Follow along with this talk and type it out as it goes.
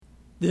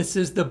This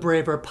is the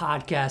Braver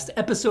Podcast,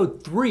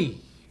 episode 3.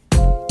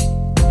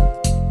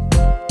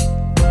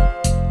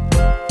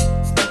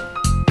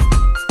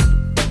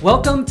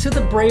 Welcome to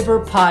the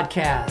Braver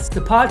Podcast,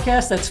 the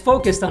podcast that's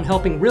focused on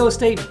helping real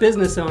estate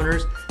business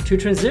owners to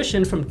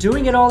transition from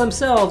doing it all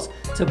themselves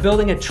to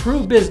building a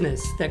true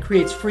business that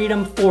creates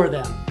freedom for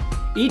them.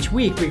 Each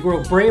week, we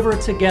grow braver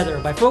together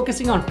by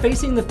focusing on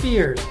facing the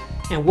fears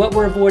and what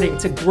we're avoiding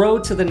to grow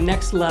to the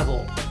next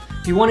level.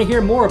 If you want to hear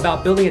more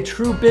about building a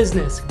true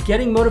business,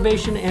 getting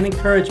motivation and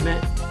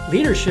encouragement,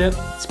 leadership,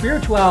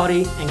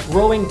 spirituality, and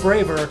growing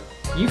braver,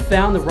 you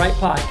found the right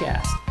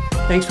podcast.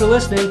 Thanks for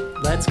listening.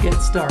 Let's get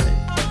started.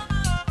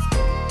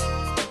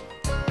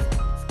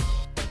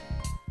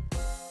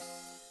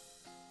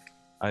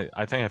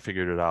 I think I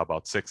figured it out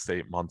about 6 to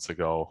 8 months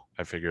ago.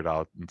 I figured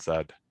out and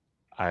said,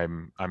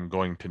 I'm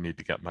going to need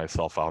to get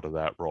myself out of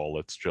that role.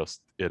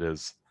 It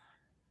is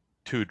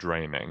too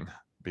draining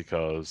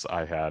because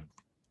I had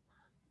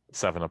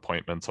 7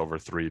 appointments over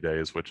 3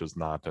 days, which is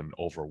not an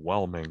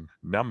overwhelming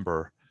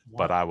number,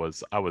 but I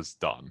was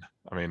done.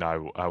 I mean, I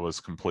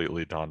was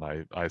completely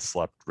done. I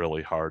slept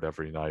really hard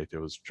every night. It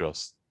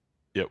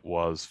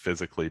was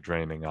physically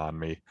draining on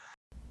me.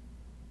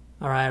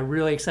 All right,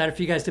 really excited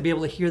for you guys to be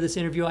able to hear this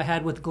interview I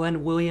had with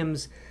Glenn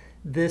Williams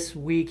this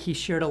week. He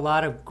shared a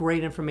lot of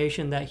great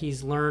information that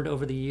he's learned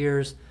over the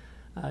years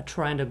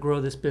trying to grow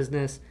this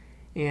business.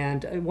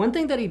 And one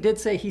thing that he did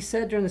say, he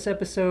said during this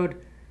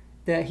episode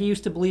that he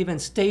used to believe in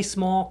stay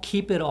small,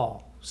 keep it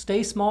all.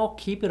 Stay small,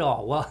 keep it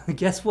all. Well,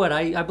 guess what?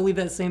 I believe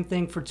that same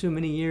thing for too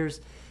many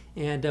years.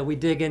 And we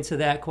dig into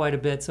that quite a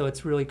bit, so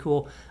it's really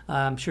cool.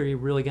 I'm sure you're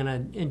really going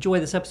to enjoy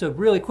this episode.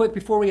 Really quick,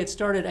 before we get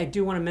started, I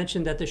do want to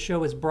mention that the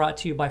show is brought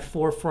to you by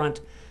Forefront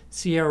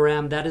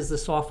CRM. That is the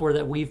software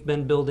that we've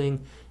been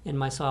building in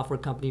my software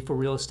company for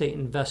real estate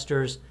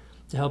investors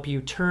to help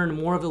you turn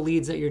more of the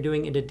leads that you're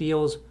doing into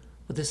deals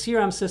with a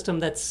CRM system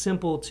that's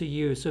simple to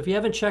use. So if you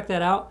haven't checked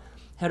that out,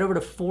 head over to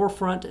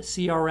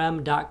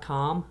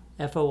forefrontcrm.com,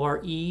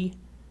 F-O-R-E,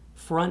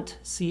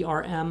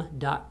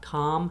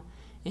 frontcrm.com.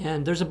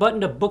 And there's a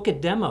button to book a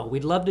demo.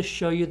 We'd love to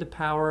show you the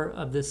power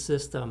of this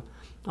system.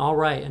 All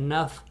right,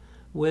 enough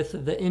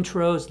with the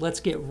intros.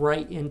 Let's get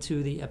right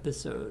into the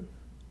episode.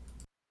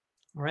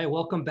 All right,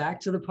 welcome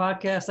back to the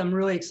podcast. I'm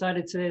really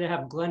excited today to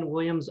have Glenn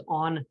Williams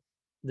on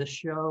the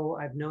show.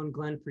 I've known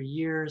Glenn for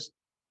years,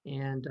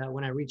 and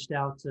when I reached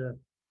out to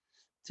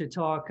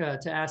talk,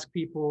 to ask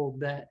people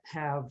that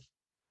have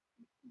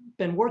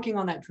been working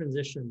on that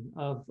transition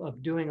of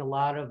doing a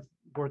lot of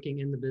working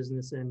in the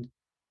business and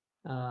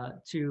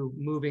to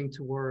moving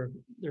to where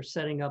they're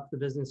setting up the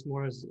business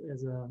more as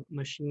a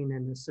machine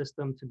and a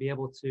system to be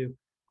able to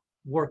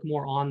work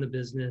more on the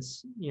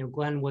business. You know,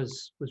 Glenn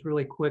was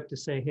really quick to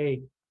say,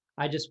 hey,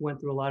 I just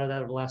went through a lot of that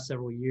over the last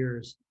several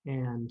years.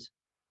 And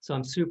so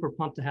I'm super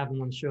pumped to have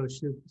him on the show.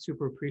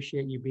 Super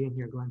appreciate you being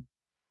here, Glenn.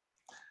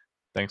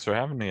 Thanks for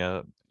having me.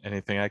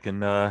 Anything I can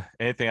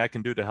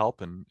do to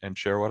help and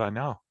share what I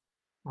know.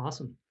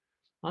 Awesome.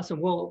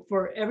 Well,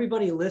 for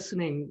everybody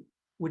listening,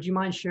 would you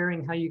mind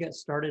sharing how you got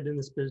started in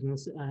this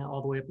business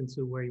all the way up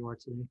into where you are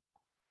today?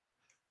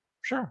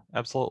 Sure,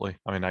 absolutely.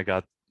 I mean, I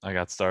got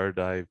started.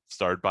 I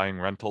started buying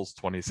rentals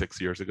 26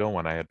 years ago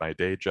when I had my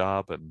day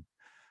job, and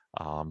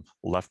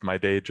left my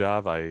day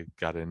job. I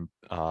got in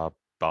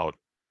about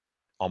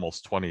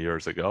almost 20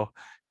 years ago.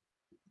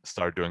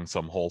 Started doing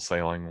some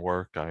wholesaling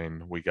work. I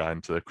mean, we got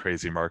into the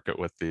crazy market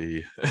with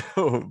the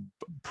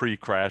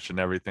pre-crash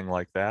and everything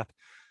like that.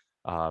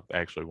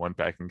 Actually went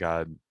back and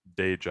got a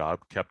day job,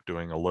 kept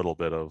doing a little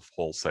bit of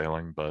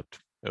wholesaling, but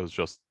it was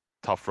just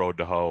tough road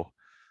to hoe.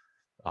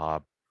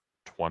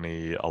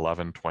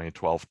 2011,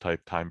 2012 type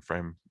time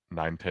frame,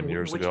 9-10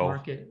 years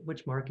ago.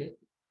 Which market?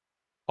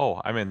 Oh,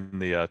 I'm in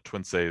the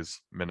Twin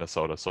Cities,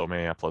 Minnesota. So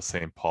Minneapolis,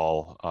 St.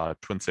 Paul,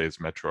 Twin Cities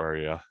metro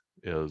area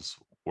is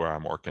where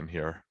I'm working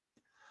here.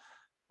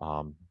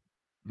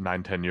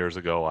 9-10 years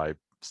ago, I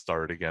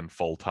started again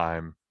full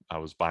time. I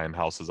was buying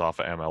houses off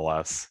of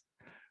MLS,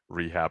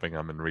 rehabbing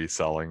them and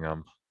reselling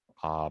them,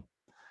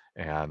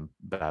 and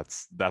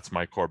that's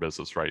my core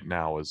business right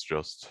now, is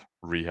just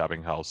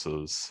rehabbing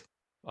houses,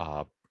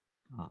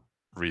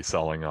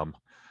 reselling them.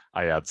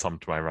 I add some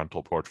to my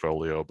rental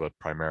portfolio, but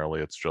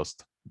primarily it's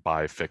just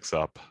buy, fix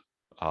up,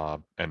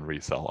 and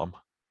resell them.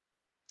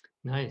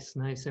 Nice.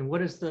 And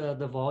what is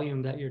the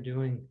volume that you're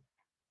doing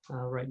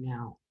right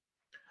now?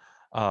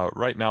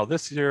 Right now,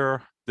 this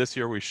year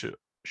we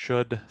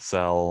should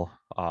sell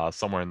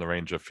somewhere in the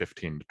range of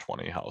 15 to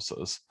 20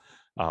 houses.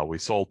 We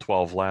sold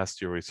 12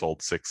 last year. We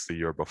sold 6 the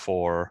year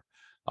before.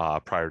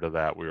 Prior to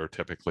that, we were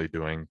typically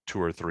doing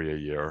 2 or 3 a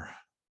year.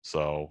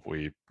 So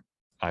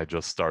I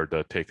just started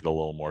to take it a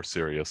little more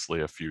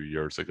seriously a few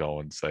years ago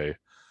and say,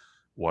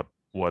 what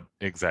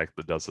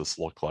exactly does this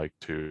look like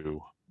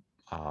to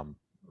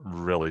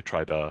really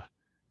try to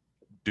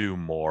do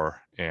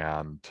more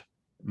and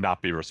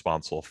not be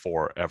responsible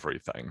for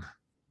everything.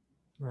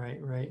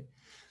 Right.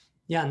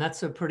 Yeah, and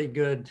that's a pretty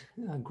good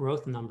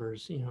growth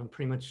numbers,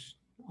 pretty much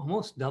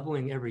almost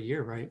doubling every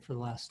year, right? For the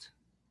last,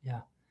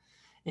 yeah.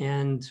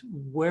 And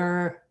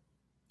where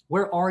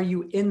where are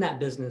you in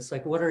that business?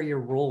 Like, what are your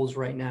roles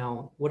right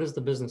now? What does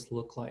the business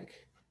look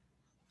like?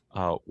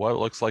 What it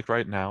looks like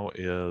right now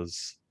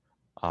is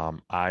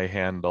um, I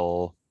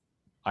handle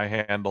I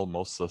handle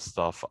most of the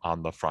stuff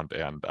on the front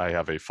end. I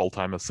have a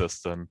full-time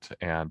assistant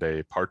and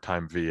a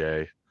part-time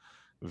VA.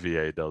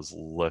 VA does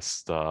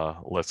list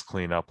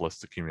cleanup,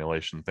 list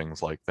accumulation,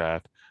 things like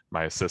that.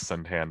 My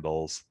assistant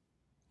handles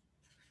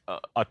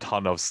a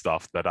ton of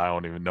stuff that I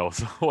don't even know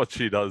what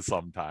she does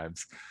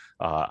sometimes.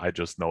 I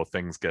just know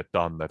things get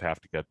done that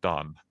have to get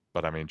done.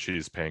 But I mean,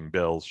 she's paying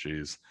bills,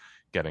 she's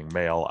getting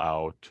mail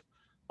out,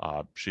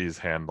 she's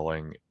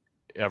handling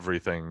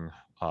everything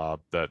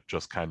that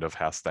just kind of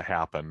has to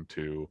happen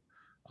to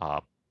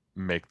uh,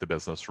 make the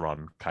business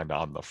run kind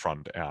of on the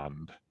front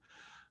end.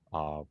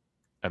 Uh,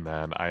 and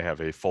then I have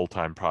a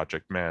full-time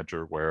project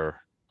manager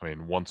where, I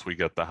mean, once we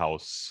get the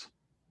house,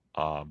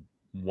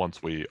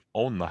 once we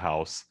own the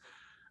house,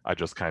 I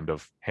just kind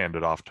of hand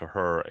it off to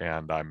her,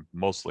 and I'm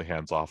mostly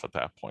hands off at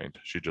that point.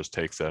 She just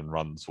takes it and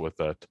runs with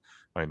it.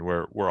 I mean,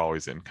 we're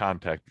always in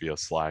contact via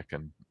Slack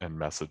and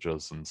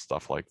messages and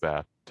stuff like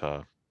that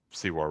to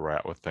see where we're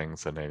at with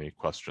things and any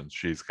questions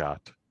she's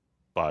got.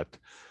 But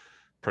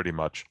pretty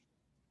much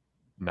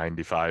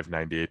 95,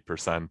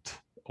 98%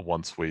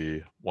 once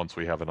we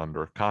have it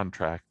under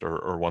contract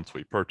or once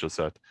we purchase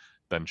it,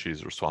 then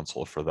she's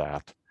responsible for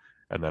that.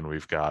 And then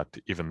we've got,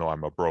 even though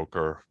I'm a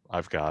broker,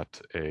 I've got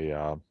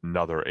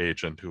another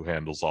agent who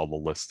handles all the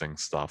listing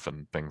stuff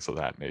and things of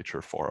that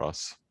nature for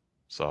us.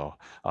 So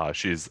I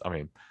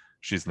mean,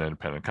 she's an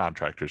independent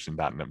contractor. She's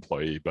not an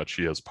employee, but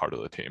she is part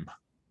of the team.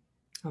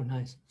 Oh,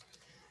 nice.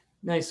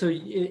 Nice.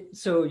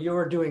 So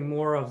you're doing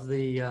more of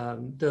the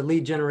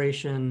lead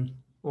generation,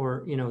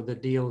 or the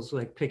deals,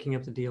 like picking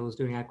up the deals,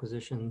 doing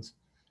acquisitions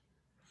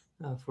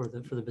for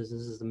the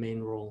business is the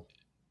main role.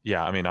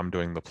 Yeah, I mean, I'm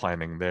doing the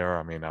planning there.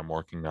 I mean, I'm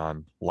working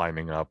on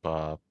lining up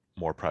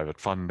more private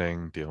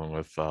funding, dealing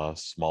with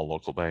small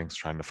local banks,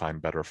 trying to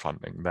find better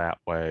funding that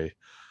way,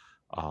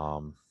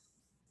 um,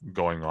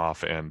 going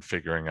off and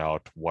figuring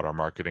out what our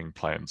marketing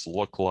plans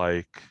look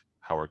like,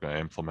 how we're going to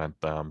implement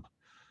them,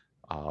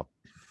 uh,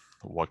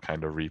 what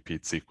kind of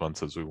repeat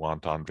sequences we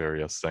want on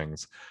various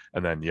things.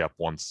 And then, yep,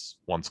 once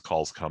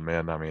calls come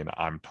in, I mean,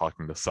 I'm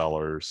talking to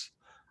sellers,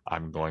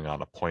 I'm going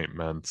on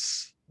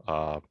appointments.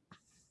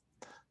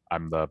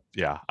 I'm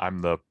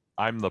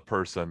the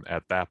person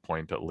at that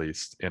point at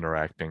least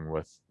interacting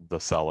with the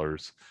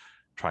sellers,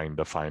 trying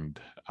to find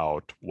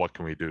out what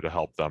can we do to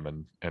help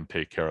them and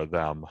take care of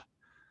them,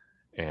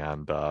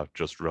 and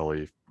just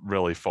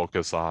really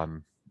focus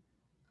on,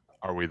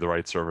 are we the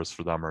right service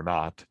for them or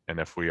not? And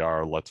if we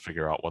are, let's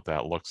figure out what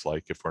that looks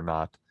like. If we're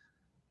not,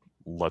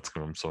 let's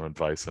give them some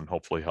advice and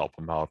hopefully help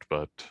them out.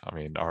 But I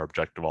mean, our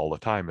objective all the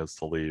time is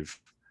to leave.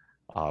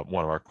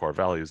 One of our core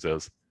values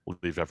is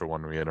leave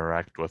everyone we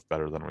interact with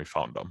better than we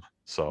found them.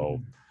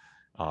 So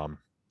um,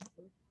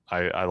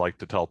 I like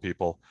to tell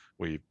people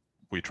we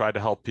try to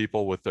help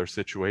people with their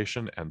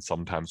situation, and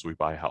sometimes we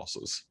buy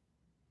houses.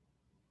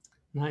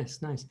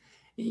 Nice, nice.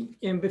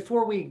 And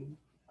before we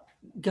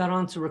got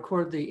on to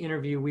record the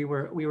interview, we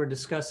were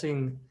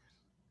discussing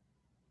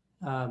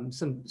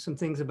some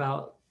things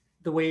about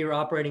the way you're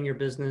operating your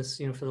business,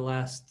 for the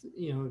last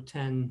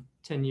 10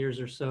 years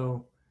or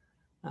so,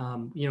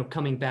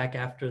 coming back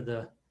after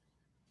the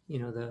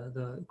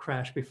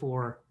crash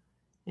before,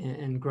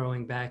 and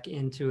growing back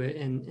into it.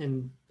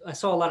 And I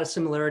saw a lot of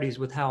similarities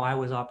with how I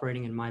was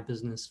operating in my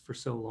business for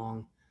so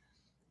long,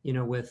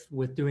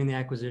 with doing the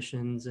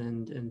acquisitions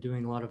and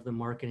doing a lot of the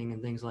marketing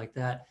and things like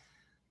that.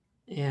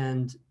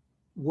 And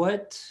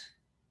what,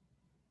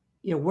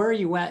 where are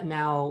you at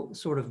now,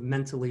 sort of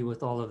mentally,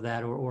 with all of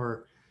that,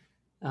 or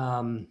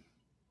how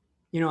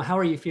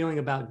are you feeling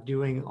about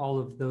doing all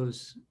of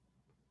those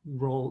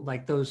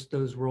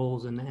those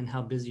roles, and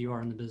how busy you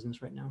are in the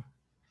business right now?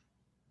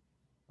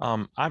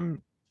 Um,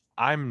 I'm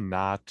I'm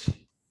not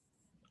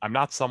I'm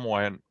not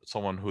someone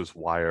who's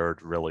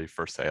wired really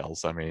for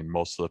sales. I mean,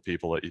 most of the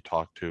people that you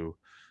talk to,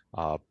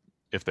 uh,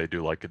 if they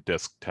do like a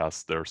disc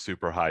test, they're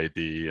super high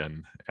D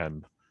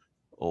and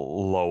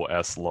low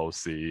S, low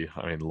C.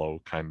 I mean,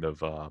 low kind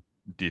of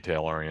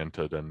detail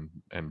oriented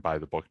and by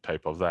the book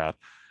type of that.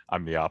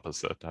 I'm the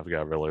opposite. I've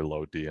got really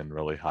low D and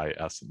really high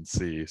S and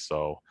C.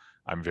 So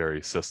I'm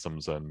very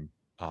systems and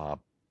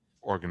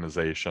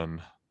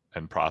organization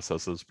and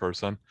processes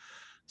person.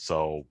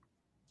 So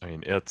I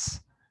mean,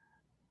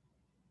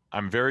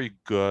 I'm very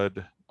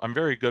good. I'm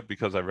very good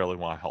because I really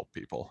want to help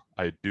people.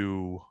 I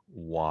do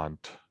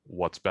want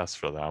what's best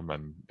for them,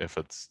 and if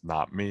it's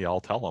not me, I'll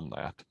tell them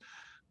that.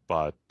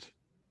 But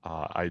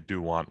I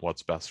do want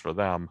what's best for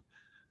them,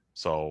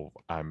 so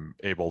I'm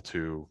able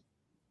to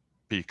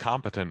be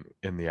competent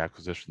in the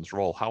acquisitions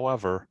role.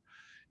 However,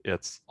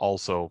 it's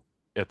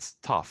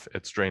tough,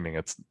 it's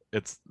draining,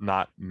 it's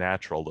not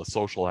natural. The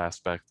social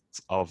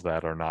aspects of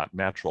that are not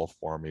natural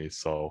for me.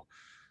 So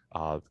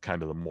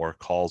kind of the more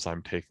calls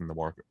I'm taking, the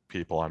more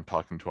people I'm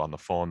talking to on the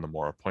phone, the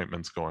more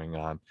appointments going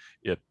on,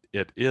 it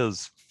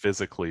is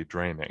physically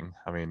draining.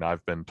 I mean,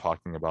 I've been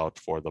talking about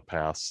for the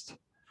past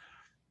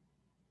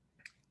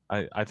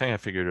I think I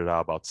figured it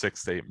out about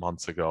 6 to 8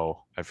 months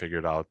ago. I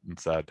figured out and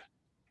said,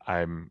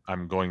 I'm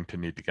going to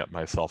need to get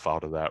myself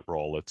out of that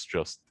role.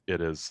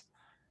 It is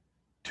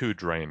too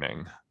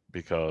draining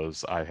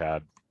because I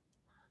had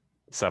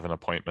 7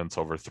 appointments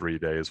over 3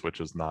 days, which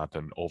is not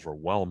an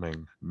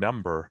overwhelming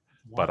number,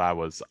 but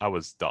Wow. I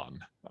was done.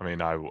 I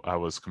mean, I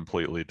was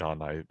completely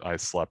done. I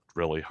slept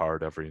really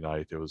hard every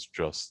night. It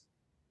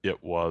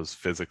was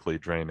physically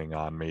draining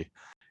on me.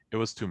 It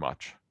was too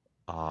much.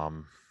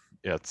 Um,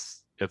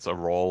 it's a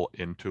role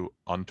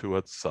unto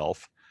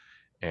itself,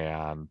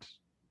 and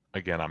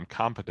again, I'm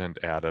competent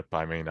at it, but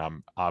I mean,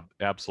 I'm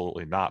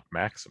absolutely not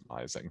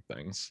maximizing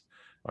things.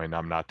 I mean,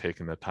 I'm not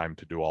taking the time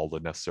to do all the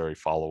necessary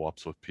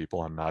follow-ups with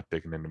people. I'm not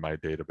digging into my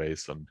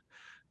database and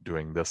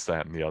doing this,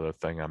 that, and the other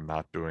thing. I'm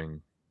not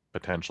doing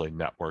potentially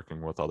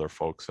networking with other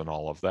folks and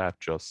all of that.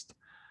 Just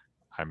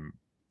I'm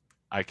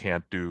I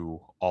can't do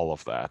all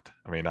of that.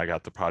 I mean, I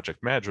got the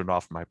project management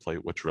off my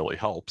plate, which really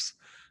helps.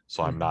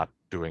 So I'm Mhm. not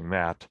doing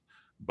that.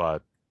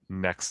 But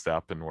next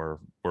step, and we're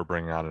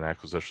bringing on an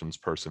acquisitions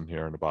person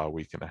here in about a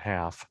week and a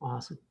half.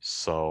 Awesome.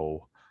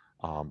 So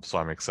so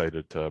I'm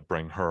excited to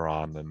bring her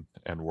on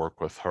and work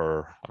with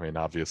her. I mean,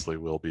 obviously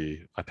we'll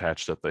be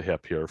attached at the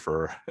hip here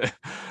for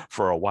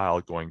for a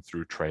while, going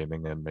through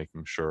training and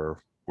making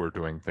sure we're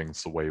doing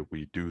things the way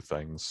we do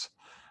things.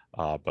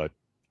 But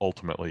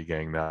ultimately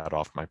getting that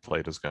off my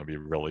plate is going to be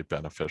really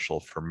beneficial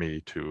for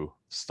me to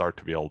start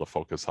to be able to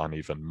focus on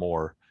even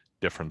more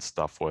different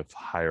stuff with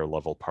higher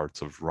level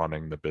parts of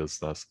running the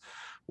business.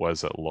 What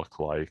does it look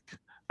like?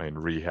 I mean,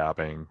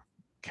 rehabbing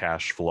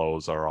cash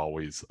flows are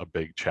always a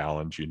big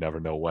challenge. You never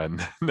know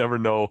when, never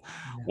know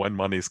Yeah. when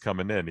money's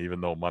coming in, even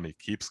though money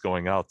keeps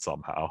going out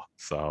somehow.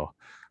 So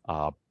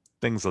uh,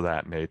 things of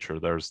that nature.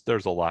 There's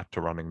a lot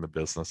to running the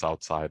business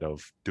outside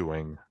of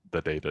doing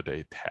the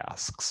day-to-day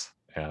tasks,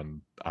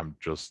 and I'm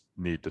just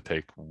need to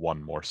take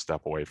one more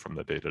step away from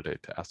the day-to-day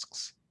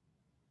tasks.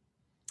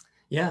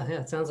 Yeah, yeah.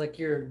 It sounds like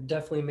you're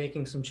definitely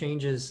making some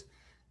changes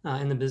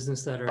in the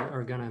business that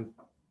are gonna,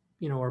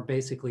 are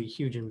basically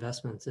huge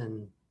investments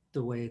in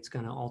the way it's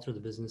gonna alter the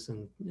business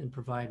and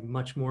provide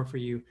much more for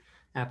you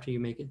after you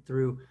make it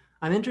through.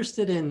 I'm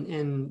interested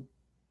in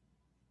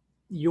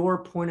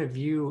your point of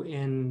view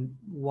in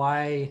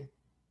why,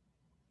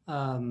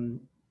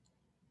 um,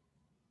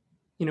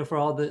 for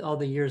all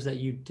the years that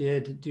you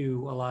did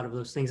do a lot of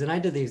those things, and I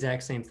did the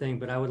exact same thing,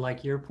 but I would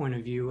like your point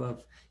of view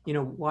of,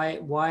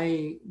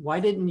 why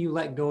didn't you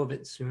let go of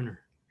it sooner?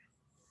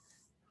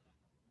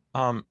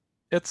 Um,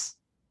 it's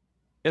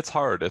it's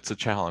hard. It's a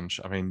challenge.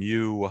 I mean,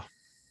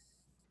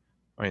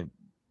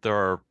 there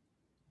are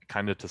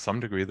kind of to some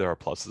degree there are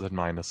pluses and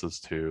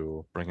minuses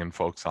to bringing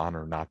folks on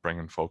or not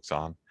bringing folks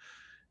on.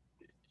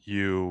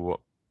 You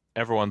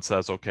Everyone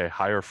says, okay,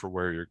 hire for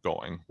where you're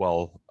going.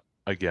 Well,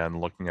 again,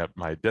 looking at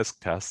my disc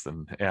tests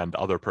and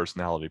other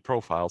personality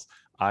profiles,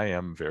 I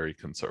am very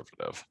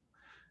conservative.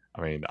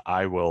 I mean,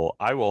 I will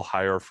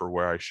hire for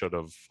where I should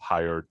have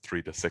hired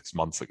 3 to 6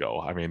 months ago.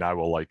 I mean, I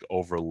will like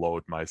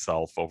overload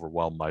myself,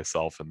 overwhelm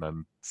myself, and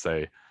then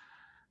say,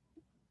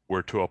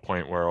 we're to a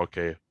point where,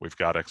 okay, we've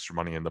got extra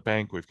money in the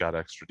bank, we've got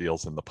extra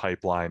deals in the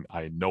pipeline.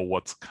 I know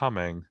what's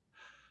coming.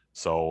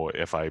 So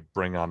if I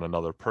bring on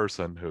another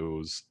person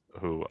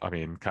I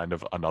mean, kind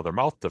of another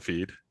mouth to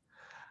feed,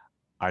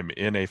 I'm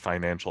in a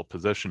financial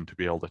position to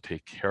be able to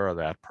take care of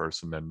that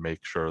person and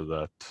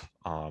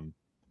um,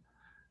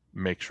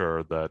 make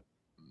sure that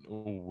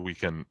we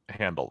can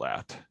handle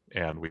that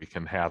and we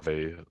can have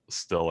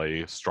still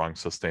a strong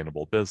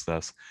sustainable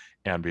business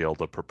and be able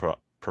to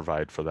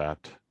provide for that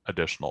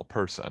additional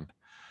person.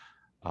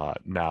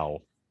 Now,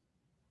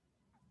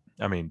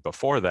 I mean,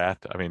 before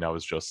that, I mean, I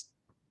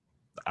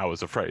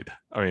was afraid.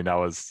 I mean, I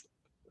was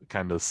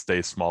kind of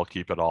stay small,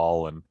 keep it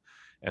all,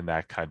 and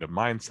that kind of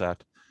mindset.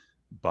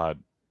 But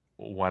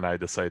when I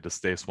decided to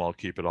stay small,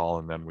 keep it all,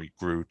 and then we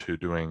grew to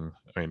doing,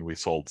 I mean, we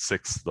sold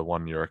 6 the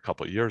one year a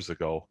couple of years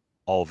ago.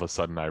 All of a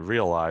sudden, I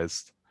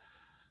realized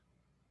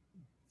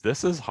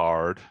this is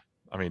hard.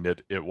 I mean,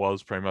 it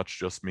was pretty much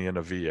just me and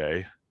a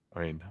VA. I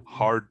mean,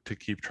 hard to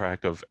keep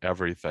track of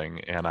everything,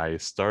 and I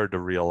started to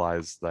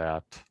realize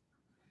that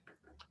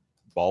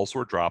balls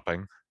were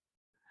dropping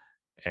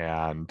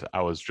and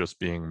I was just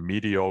being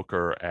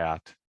mediocre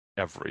at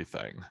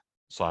everything.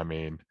 So I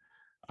mean,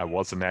 I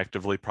wasn't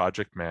actively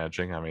project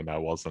managing. I mean, I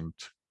wasn't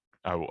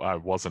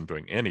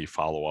doing any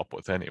follow up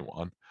with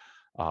anyone.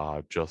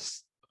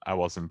 Just I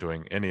wasn't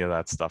doing any of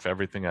that stuff.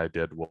 Everything I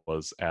did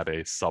was at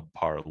a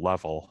subpar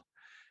level.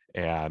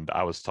 And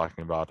I was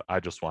talking about I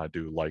just want to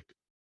do like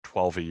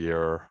 12 a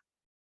year,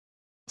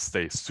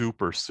 stay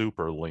super,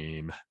 super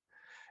lean,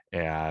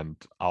 and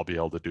I'll be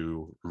able to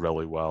do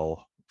really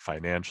well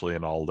financially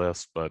and all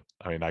this. But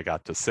I mean, I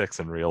got to 6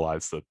 and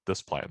realized that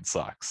this plan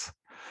sucks.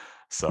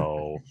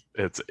 So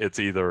it's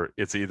either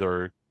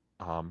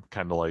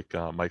kind of like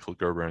Michael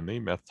Gerber in the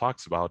Myth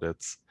talks about.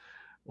 It's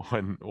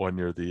when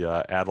you're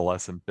the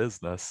adolescent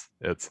business,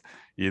 it's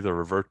either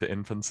revert to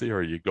infancy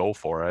or you go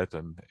for it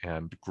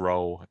and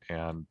grow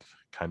and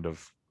kind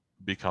of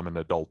become an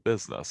adult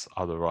business.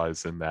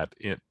 Otherwise, in that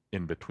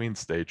in between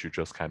stage, you're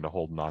just kind of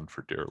holding on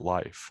for dear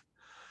life.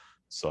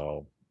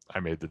 So I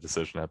made the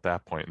decision at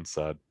that point and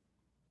said,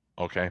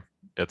 okay,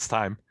 it's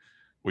time.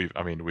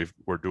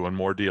 We're doing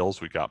more deals.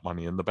 We got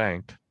money in the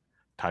bank.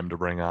 Time to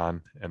bring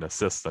on an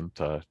assistant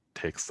to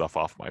take stuff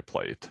off my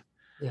plate.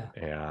 Yeah.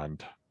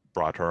 And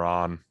brought her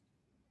on,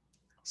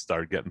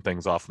 started getting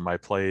things off of my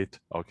plate.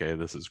 Okay,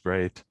 this is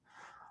great.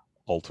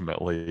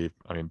 Ultimately,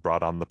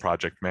 brought on the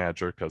project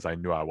manager because I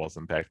knew I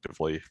wasn't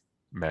actively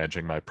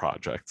managing my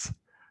projects.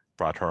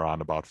 Brought her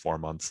on about 4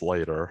 months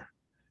later.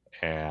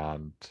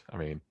 And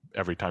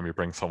every time you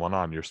bring someone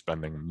on, you're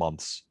spending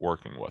months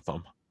working with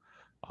them.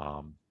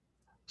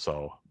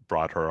 So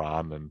brought her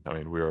on,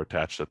 and we were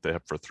attached at the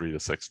hip for 3 to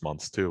 6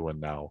 months too, and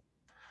now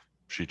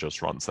she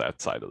just runs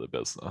that side of the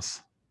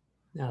business.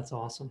 Yeah, that's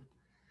awesome.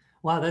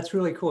 Wow, that's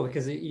really cool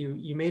because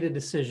you made a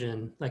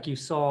decision, like you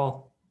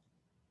saw,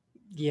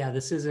 yeah,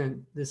 this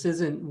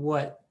isn't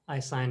what I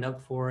signed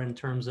up for in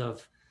terms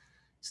of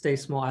stay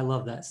small. I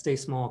love that. Stay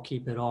small,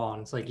 keep it all.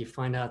 And it's like you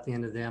find out at the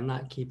end of the day, I'm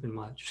not keeping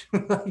much.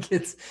 Like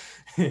it's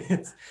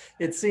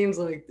it seems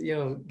like,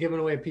 giving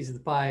away a piece of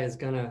the pie is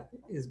gonna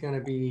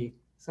be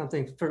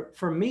something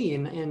for me.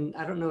 And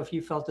I don't know if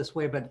you felt this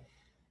way, but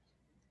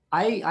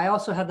I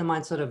also had the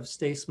mindset of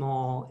stay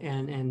small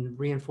and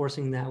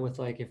reinforcing that with,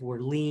 like, if we're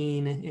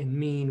lean and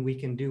mean, we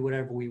can do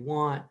whatever we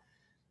want.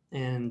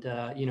 And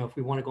if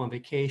we want to go on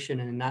vacation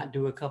and not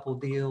do a couple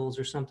deals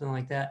or something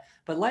like that.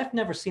 But life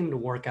never seemed to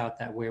work out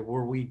that way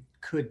where we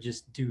could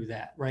just do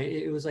that, right?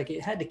 It was like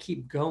it had to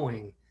keep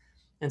going.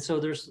 And so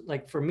there's,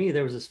 like, for me,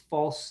 there was this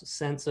false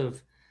sense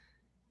of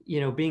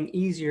being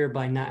easier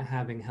by not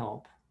having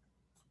help.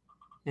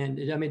 And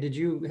I mean, did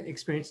you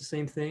experience the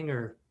same thing?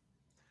 Or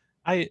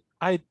I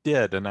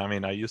did, and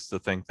I used to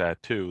think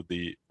that too.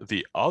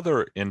 The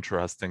other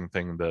interesting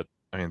thing that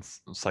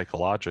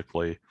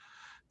psychologically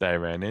that I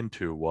ran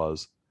into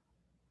was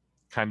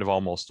kind of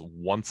almost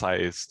once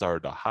I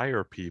started to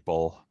hire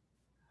people,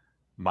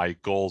 my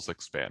goals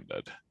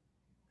expanded.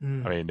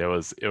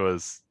 mm,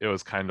 It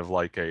was kind of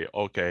like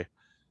okay,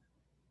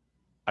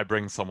 I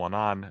bring someone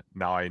on,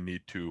 now I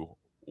need to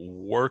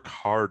work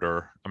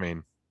harder.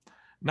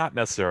 Not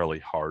necessarily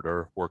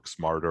harder, work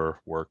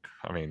smarter,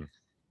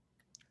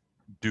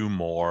 do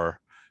more,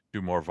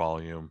 do more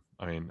volume.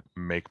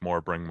 Make more,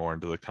 bring more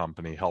into the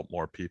company, help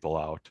more people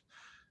out.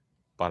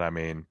 But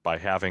by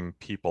having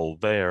people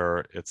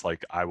there, it's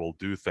like I will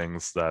do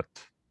things that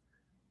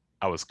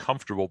I was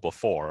comfortable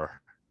before,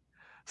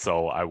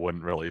 so I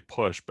wouldn't really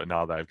push. But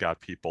now that I've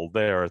got people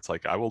there, it's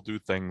like I will do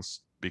things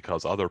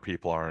because other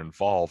people are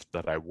involved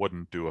that I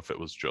wouldn't do if it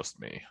was just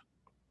me.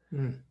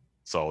 mm,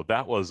 So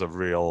that was a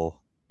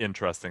real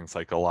interesting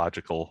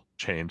psychological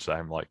change that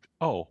I'm like,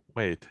 oh,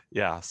 wait,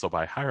 yeah. So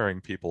by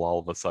hiring people, all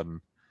of a sudden,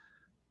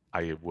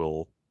 I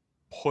will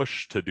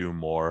push to do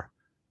more,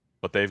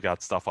 but they've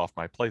got stuff off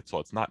my plate. So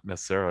it's not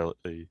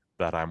necessarily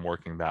that I'm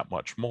working that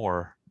much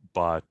more,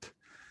 but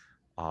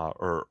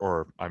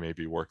or I may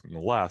be working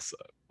less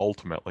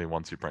ultimately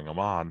once you bring them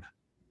on,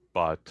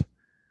 but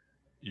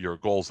your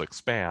goals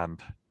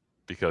expand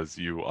because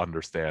you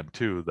understand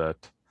too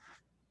that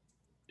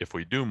if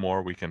we do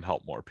more, we can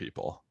help more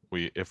people.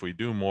 If we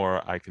do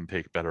more, I can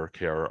take better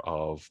care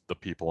of the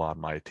people on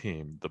my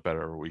team, the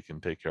better we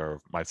can take care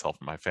of myself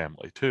and my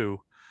family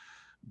too.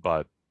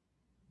 But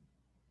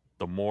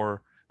the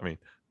more, I mean,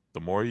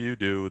 the more you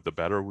do, the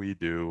better we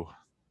do,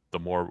 the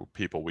more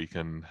people we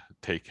can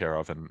take care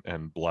of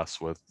and bless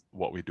with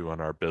what we do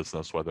in our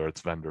business, whether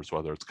it's vendors,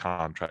 whether it's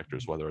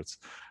contractors, whether it's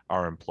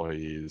our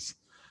employees.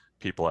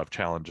 People have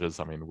challenges.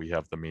 We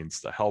have the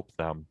means to help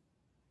them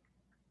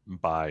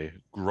by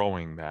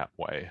growing that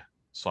way.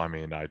 So,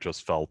 I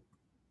just felt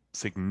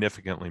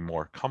significantly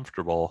more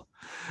comfortable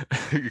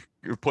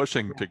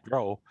pushing yeah. to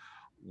grow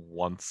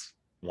once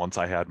once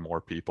I had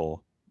more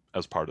people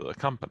as part of the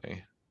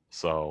company.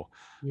 So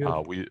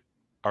You we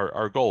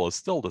our goal is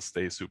still to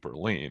stay super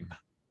lean.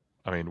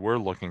 We're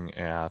looking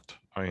at,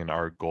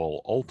 our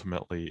goal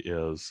ultimately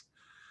is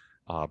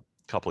a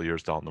couple of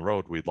years down the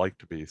road, we'd like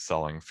to be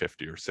selling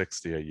 50 or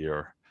 60 a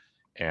year.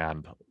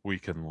 And we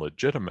can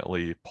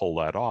legitimately pull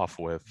that off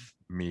with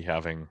me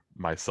having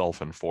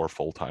myself and 4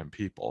 full-time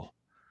people.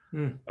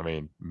 mm,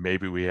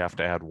 Maybe we have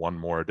to add one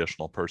more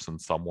additional person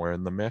somewhere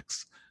in the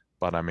mix,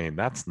 but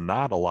that's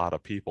not a lot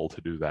of people to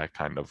do that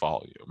kind of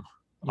volume.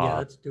 yeah, Uh,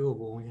 that's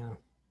doable. Yeah.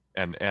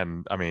 and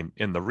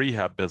in the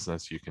rehab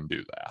business, you can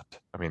do that.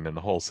 In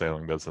the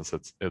wholesaling business,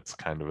 it's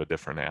kind of a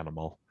different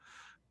animal,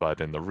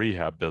 but in the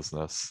rehab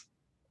business,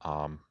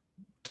 um,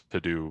 to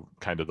do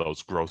kind of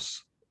those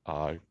gross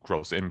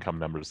income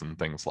numbers and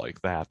things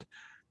like that,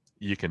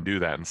 you can do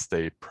that and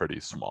stay pretty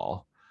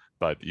small.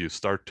 But you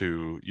start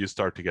to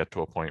get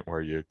to a point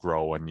where you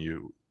grow and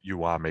you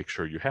want to make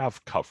sure you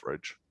have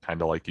coverage,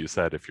 kind of like you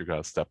said, if you're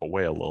going to step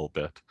away a little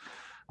bit.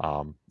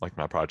 Like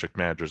my project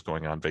manager's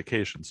going on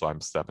vacation, so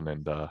I'm stepping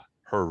into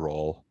her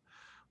role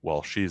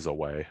while she's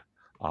away.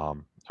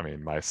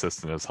 My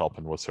assistant is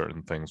helping with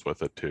certain things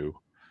with it too.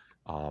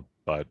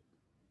 But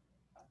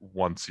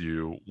once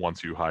you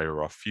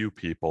hire a few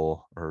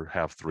people or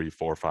have 3,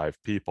 4,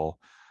 5 people,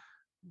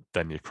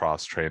 then you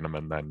cross train them,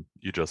 and then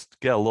you just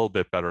get a little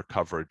bit better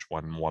coverage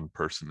when one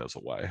person is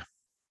away.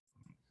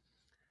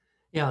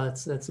 Yeah,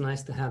 that's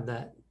nice to have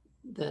that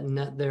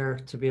net there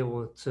to be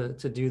able to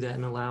do that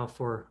and allow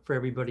for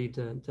everybody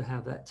to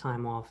have that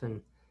time off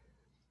and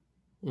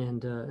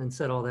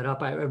set all that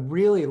up. I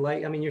really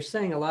like. I mean, you're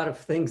saying a lot of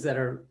things that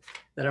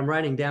I'm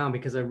writing down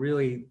because I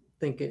really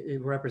think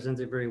it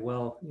represents it very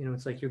well. You know,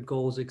 it's like your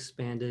goals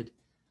expanded,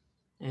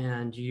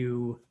 and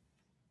you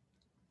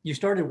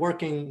started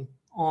working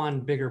on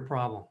bigger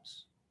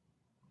problems,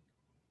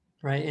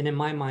 right? And in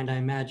my mind, I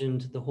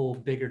imagined the whole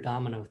bigger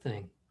domino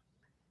thing.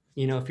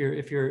 You know, if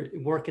you're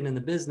working in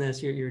the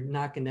business, you're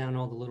knocking down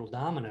all the little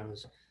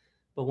dominoes.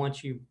 But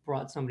once you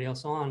brought somebody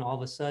else on, all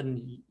of a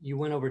sudden you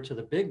went over to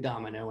the big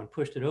domino and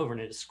pushed it over,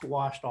 and it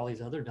squashed all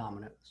these other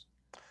dominoes.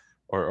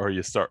 Or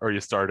you start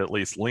at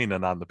least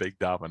leaning on the big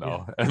Yeah.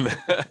 domino.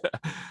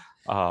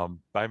 And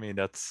I mean,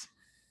 it's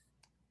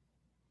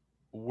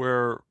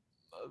where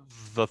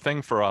the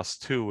thing for us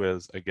too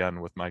is,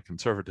 again, with my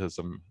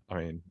conservatism, I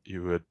mean,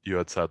 you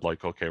had said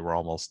like, okay, we're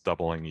almost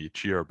doubling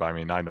each year, but I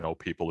mean, I know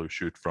people who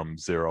shoot from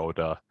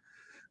I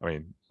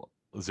mean,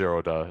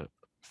 0 to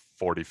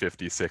 40,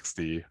 50,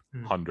 60,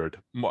 Hmm.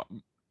 100.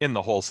 In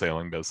the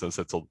wholesaling business,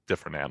 it's a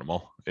different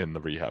animal in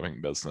the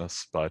rehabbing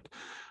business, but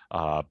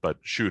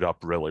shoot up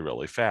really,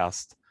 really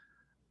fast.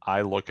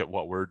 I look at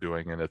what we're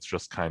doing and it's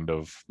just kind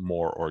of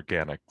more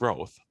organic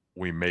growth.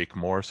 We make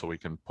more so we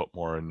can put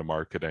more into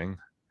marketing.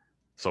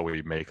 So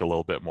we make a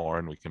little bit more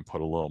and we can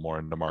put a little more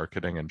into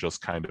marketing, and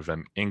just kind of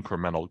an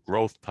incremental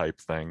growth type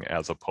thing,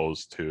 as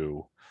opposed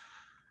to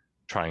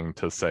trying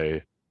to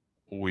say,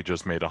 we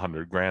just made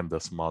 100 grand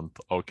this month.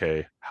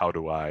 Okay, how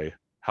do I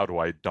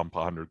dump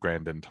 100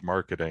 grand into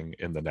marketing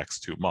in the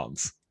next 2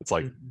 months? It's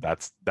like,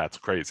 Mhm. that's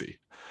crazy.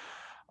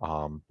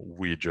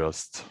 We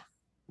just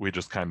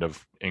kind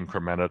of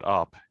increment it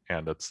up,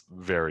 and it's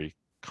very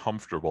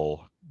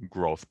comfortable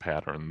growth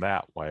pattern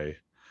that way,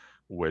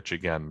 which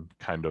again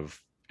kind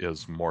of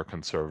is more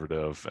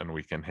conservative, and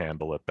we can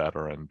handle it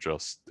better, and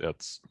just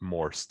it's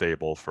more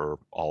stable for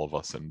all of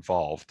us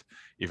involved.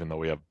 Even though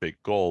we have big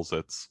goals,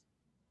 it's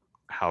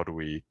how do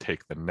we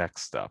take the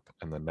next step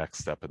and the next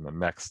step and the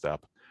next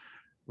step,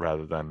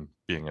 rather than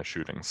being a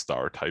shooting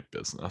star type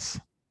business.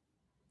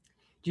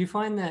 Do you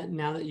find that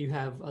now that you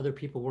have other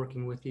people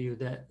working with you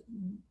that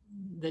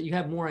you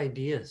have more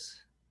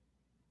ideas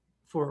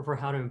for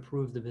how to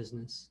improve the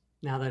business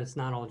now that it's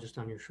not all just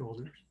on your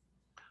shoulders?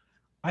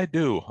 I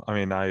do.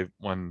 I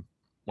mean,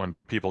 when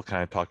people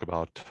kind of talk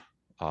about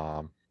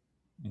um,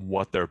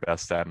 what they're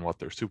best at and what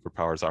their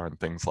superpowers are and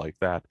things like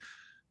that,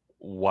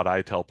 what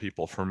I tell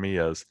people for me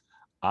is,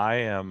 I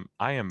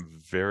am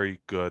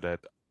very good at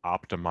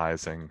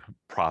optimizing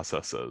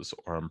processes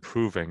or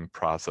improving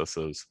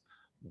processes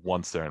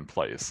once they're in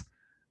place.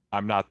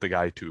 I'm not the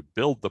guy to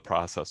build the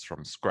process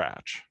from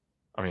scratch.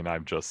 I mean,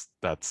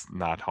 that's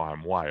not how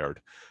I'm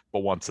wired. But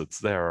once it's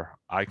there,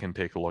 I can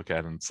take a look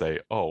at it and say,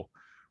 oh,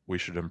 we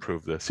should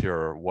improve this here.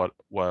 Or what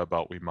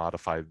about we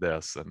modify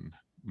this and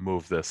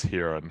move this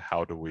here? And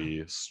how do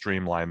we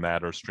streamline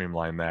that,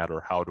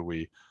 or how do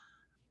we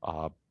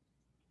uh,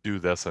 do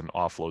this and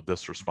offload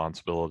this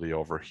responsibility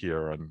over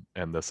here,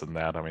 and this and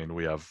that. I mean,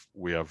 we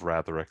have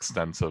rather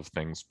extensive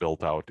things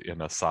built out in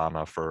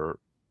Asana for,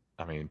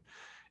 I mean,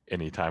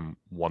 anytime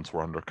once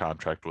we're under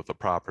contract with a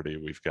property,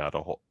 we've got a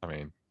whole, I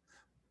mean,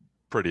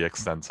 pretty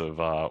extensive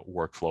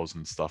workflows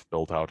and stuff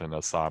built out in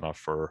Asana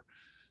for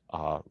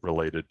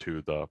related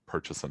to the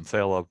purchase and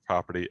sale of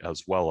property,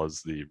 as well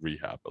as the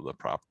rehab of the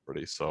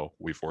property. So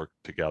we've worked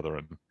together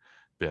and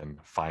been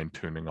fine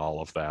tuning all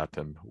of that.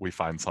 And we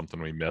find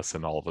something we miss,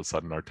 and all of a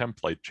sudden our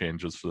template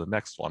changes for the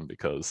next one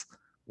because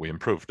we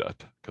improved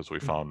it, because we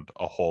Mhm. found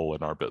a hole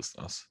in our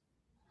business.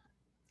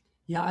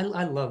 Yeah,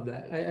 I love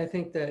that. I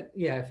think that,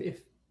 yeah,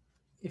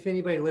 if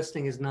anybody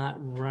listening is not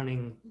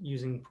running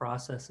using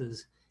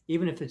processes,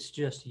 even if it's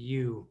just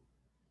you,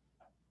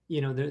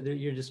 you know,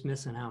 you're just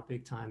missing out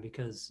big time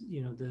because,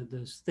 you know,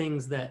 those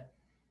things that,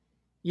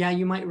 yeah,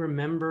 you might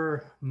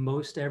remember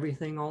most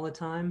everything all the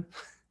time,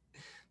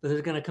 but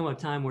there's going to come a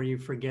time where you're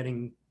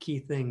forgetting key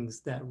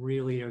things that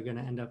really are going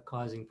to end up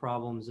causing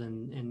problems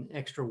and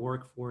extra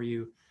work for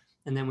you.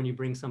 And then when you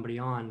bring somebody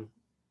on,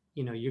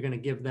 you know, you're going to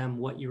give them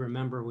what you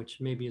remember, which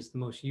maybe is the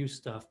most used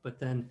stuff, but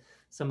then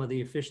some of the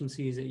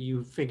efficiencies that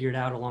you figured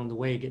out along the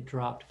way get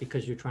dropped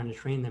because you're trying to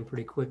train them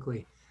pretty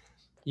quickly.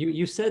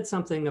 You said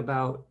something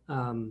about you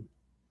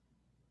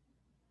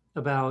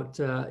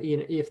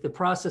know, if the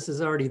process is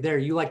already there,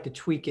 you like to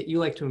tweak it, you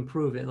like to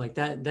improve it, like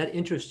that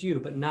interests you,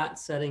 but not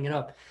setting it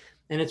up.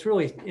 And it's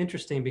really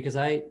interesting because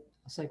I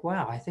was like,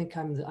 wow, I think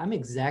I'm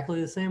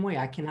exactly the same way.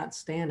 I cannot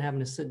stand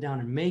having to sit down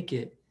and make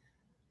it,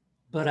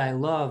 but I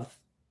love,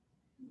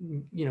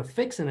 you know,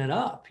 fixing it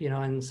up, you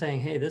know, and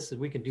saying, hey, this is,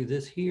 we can do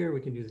this here,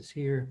 we can do this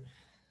here.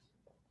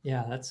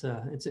 Yeah, that's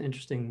it's an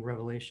interesting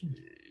revelation.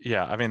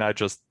 Yeah, I mean,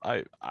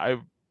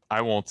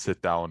 I won't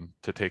sit down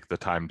to take the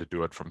time to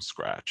do it from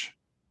scratch.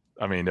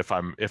 I mean, if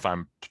I'm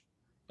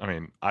I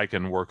mean, I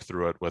can work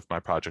through it with my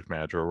project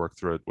manager, work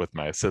through it with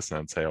my assistant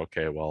and say,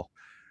 okay, well,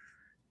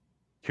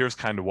 here's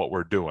kind of what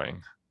we're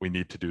doing. We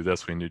need to do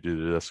this, we need to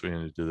do this, we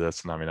need to do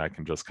this. And I mean, I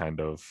can just kind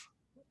of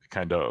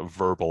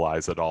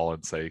verbalize it all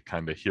and say,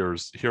 kind of,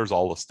 here's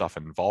all the stuff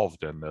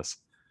involved in this.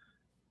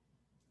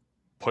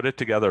 Put it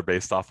together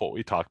based off what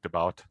we talked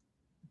about.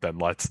 Then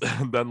let's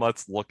then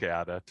let's look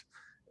at it,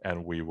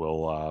 and we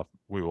will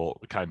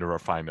kind of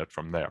refine it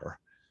from there.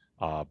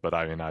 But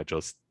I mean,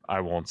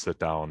 I won't sit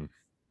down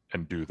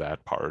and do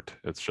that part.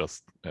 It's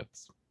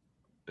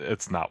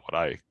not what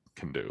I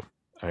can do.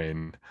 I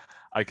mean,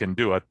 I can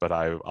do it, but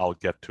I'll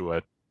get to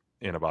it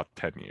in about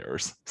 10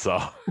 years. So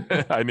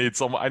I need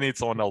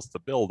someone else to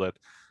build it,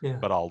 Yeah.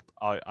 but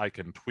I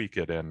can tweak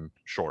it in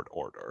short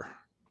order.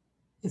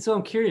 And so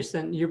I'm curious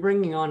then, you're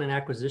bringing on an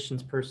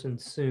acquisitions person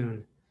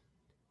soon.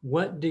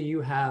 What do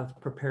you have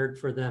prepared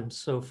for them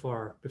so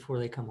far before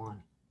they come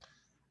on?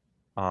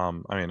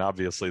 I mean,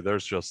 obviously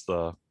there's just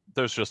the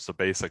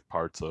basic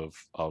parts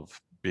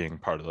of being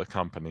part of the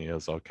company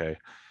is okay,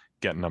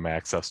 getting them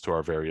access to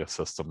our various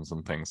systems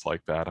and things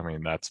like that. I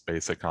mean, that's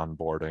basic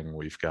onboarding.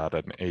 We've got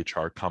an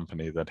HR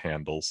company that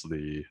handles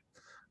the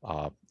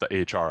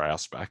HR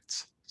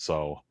aspects.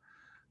 So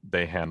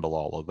they handle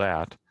all of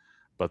that.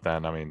 But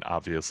then, I mean,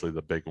 obviously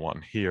the big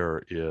one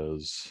here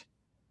is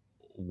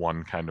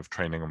one, kind of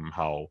training them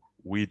how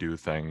we do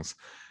things,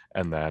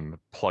 and then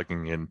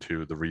plugging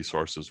into the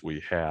resources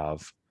we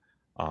have.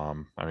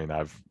 I mean,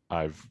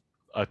 I've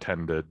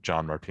attended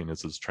John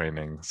Martinez's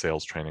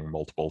sales training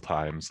multiple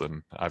times,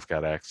 and I've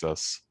got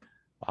access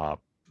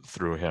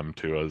through him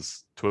to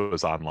his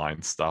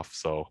online stuff.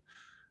 So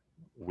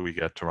we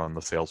get to run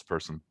the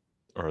salesperson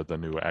or the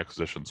new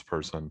acquisitions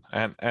person,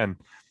 and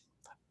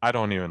I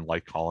don't even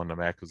like calling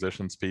them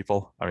acquisitions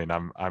people. I mean,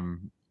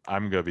 I'm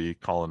gonna be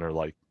calling her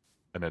like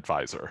an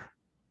advisor,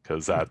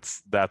 because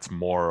that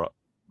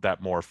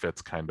more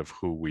fits kind of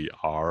who we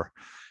are.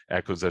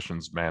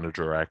 Acquisitions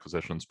manager,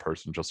 acquisitions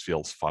person just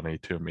feels funny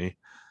to me.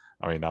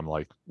 I mean, I'm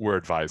like, we're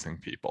advising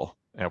people,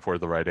 and if we're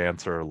the right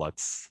answer,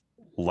 let's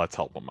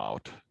help them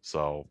out.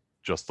 So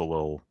just a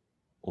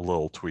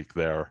little tweak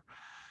there.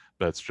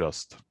 That's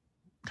just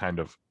kind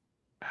of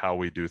how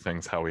we do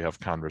things, how we have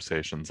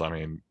conversations. I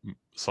mean,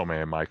 so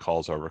many of my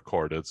calls are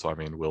recorded, so I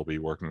mean, we'll be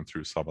working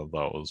through some of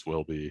those.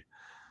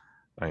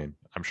 I mean,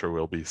 I'm sure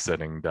we'll be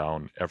sitting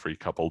down every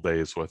couple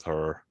days with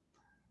her.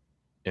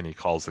 Any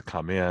calls that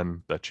come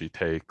in that she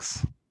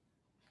takes,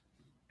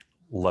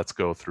 let's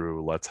go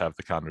through, let's have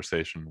the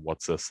conversation.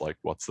 What's this like?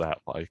 What's that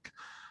like?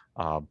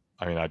 I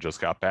mean, I just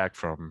got back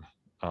from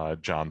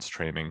John's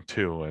training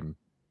too,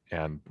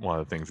 and one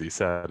of the things he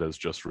said is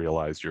just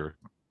realize you're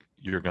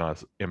going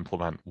to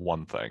implement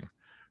one thing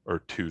or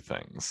two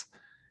things,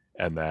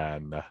 and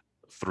then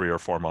 3 or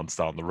 4 months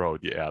down the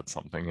road you add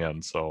something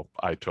in. So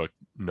I took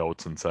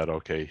notes and said,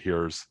 okay,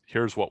 here's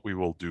what we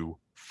will do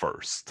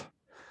first.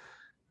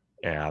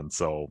 And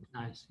so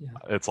Nice. Yeah.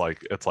 it's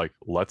like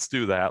let's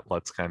do that.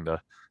 Let's kind of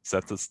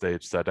set the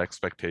stage, set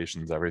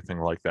expectations, everything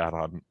like that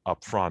on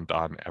upfront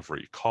on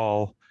every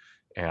call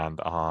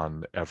and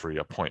on every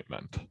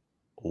appointment.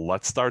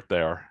 Let's start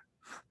there.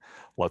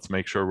 Let's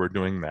make sure we're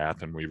doing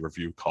that, and we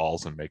review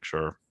calls and make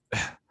sure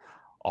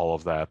all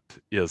of that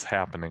is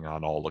happening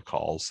on all the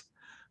calls.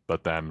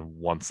 But then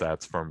once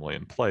that's firmly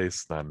in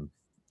place, then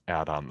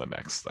add on the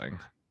next thing.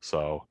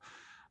 So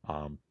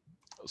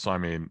I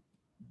mean,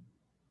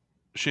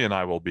 she and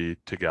I will be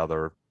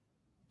together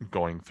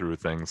going through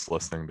things,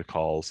 listening to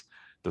calls,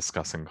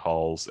 discussing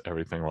calls,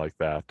 everything like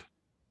that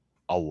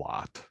a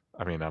lot.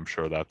 I mean, I'm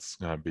sure that's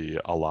going to be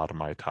a lot of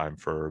my time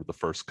for the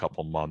first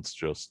couple months,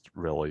 just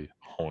really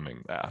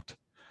honing that.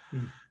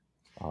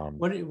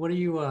 What are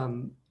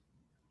you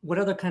what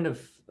other kind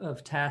of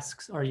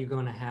tasks are you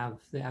going to have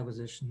the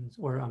acquisitions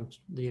or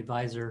the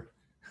advisor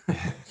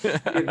the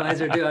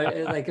advisor do?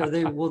 Like,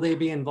 will they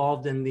be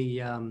involved in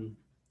the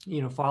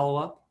follow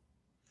up?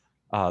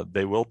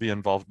 They will be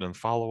involved in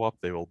follow-up.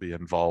 They will be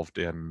involved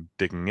in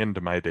digging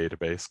into my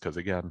database, because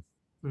again,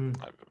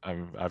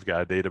 I've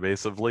got a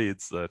database of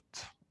leads that,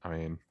 I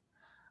mean,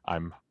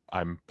 I'm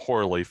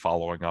poorly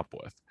following up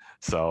with.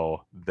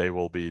 So they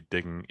will be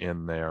digging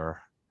in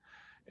there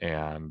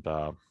and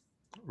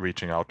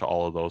reaching out to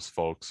all of those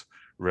folks,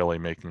 really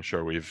making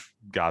sure we've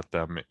got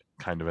them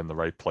kind of in the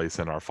right place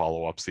in our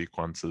follow-up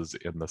sequences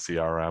in the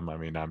CRM. I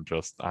mean, I've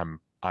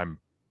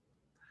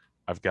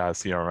got a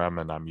CRM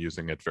and I'm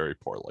using it very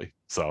poorly.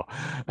 So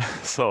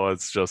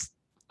it's just,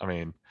 I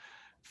mean,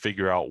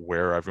 figure out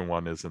where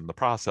everyone is in the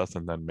process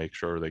and then make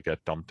sure they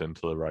get dumped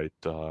into the right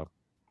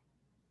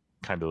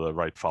kind of the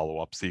right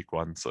follow-up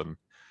sequence, and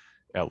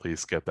at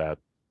least get that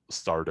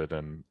started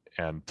and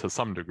to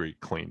some degree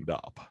cleaned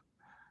up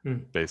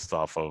based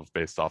off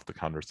the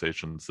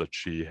conversations that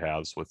she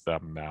has with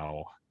them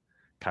now,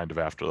 kind of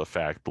after the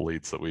fact, the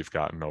leads that we've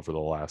gotten over the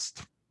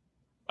last,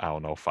 I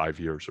don't know, 5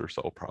 years or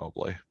so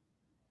probably.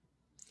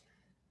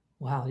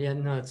 Wow. Yeah,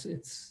 no,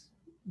 it's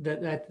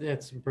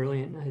that's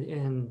brilliant.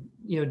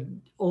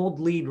 And old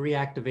lead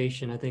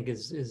reactivation, I think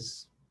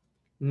is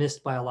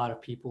missed by a lot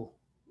of people.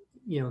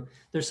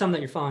 There's some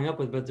that you're following up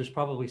with, but there's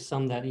probably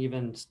some that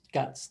even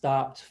got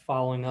stopped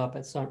following up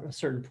at a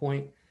certain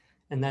point.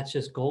 and that's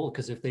just gold,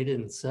 because if they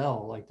didn't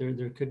sell, like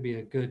there could be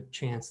a good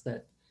chance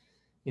that,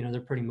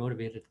 they're pretty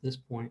motivated at this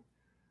point.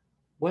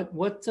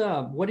 What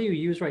do you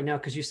use right now?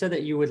 Because you said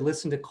that you would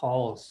listen to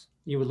calls,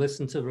 you would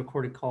listen to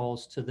recorded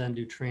calls to then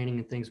do training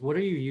and things. What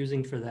are you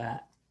using for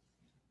that?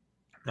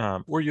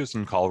 We're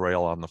using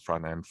CallRail on the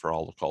front end for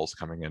all the calls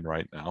coming in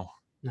right now.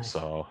 Nice.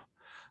 So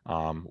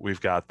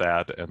we've got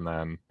that. And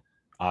then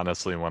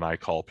honestly, when I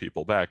call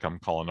people back, I'm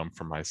calling them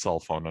from my cell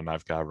phone, and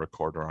I've got a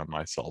recorder on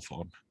my cell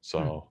phone.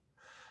 So,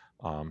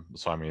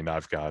 I mean,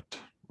 I've got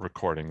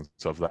recordings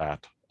of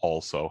that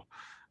also.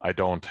 I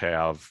don't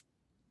have,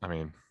 I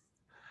mean,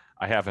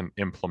 I haven't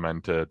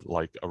implemented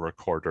like a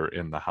recorder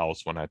in the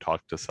house when I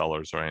talk to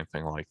sellers or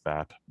anything like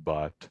that,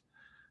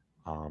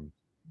 um,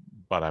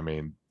 but I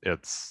mean,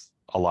 it's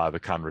a lot of the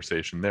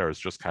conversation there is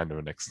just kind of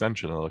an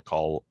extension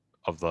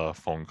of the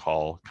phone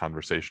call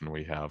conversation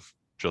we have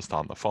just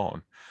on the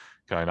phone.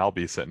 Okay, and I'll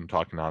be sitting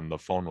talking on the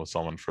phone with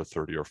someone for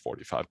 30 or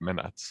 45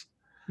 minutes.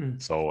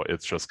 So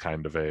it's just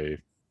kind of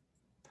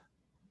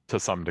to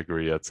some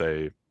degree, it's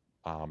a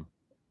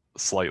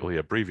slightly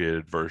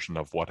abbreviated version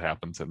of what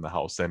happens in the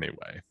house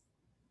anyway.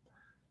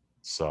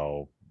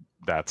 So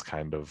that's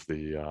kind of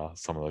the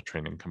some of the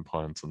training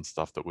components and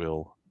stuff that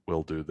we'll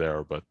do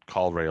there. But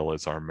CallRail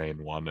is our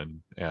main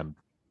one, and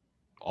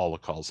all the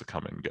calls that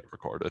come in get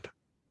recorded.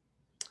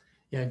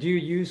 Yeah. Do you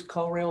use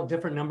CallRail,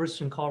 different numbers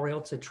from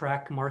CallRail to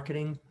track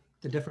marketing,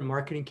 the different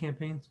marketing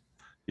campaigns?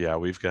 Yeah,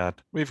 we've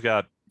got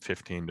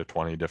 15 to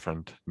 20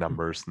 different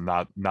numbers.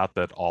 Not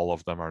that all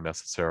of them are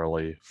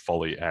necessarily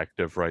fully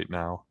active right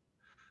now.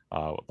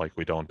 Like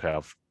we don't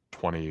have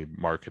 20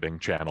 marketing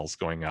channels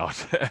going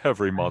out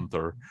every month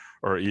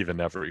or even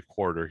every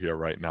quarter here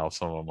right now.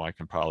 Some of them I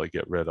can probably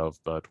get rid of,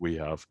 but we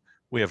have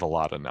a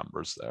lot of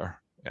numbers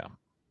there. Yeah.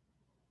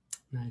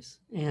 Nice.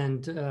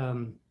 And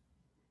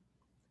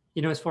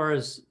as far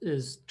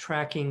as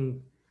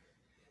tracking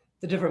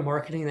the different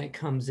marketing that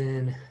comes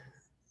in,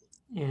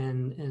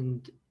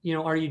 and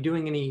are you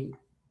doing any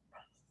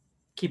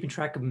keeping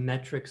track of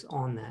metrics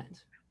on that?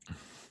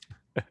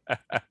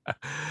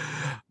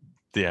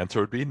 The answer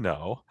would be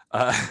no.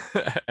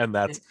 And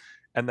that's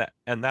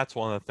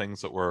one of the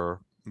things that we're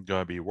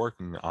going to be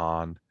working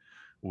on,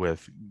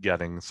 with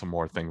getting some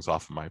more things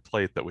off of my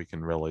plate, that we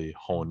can really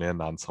hone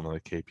in on some of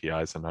the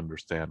KPIs and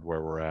understand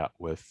where we're at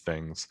with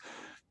things.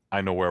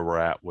 I know where we're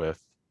at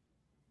with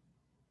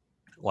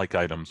like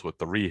items with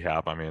the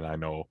rehab. I mean, I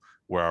know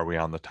where are we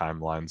on the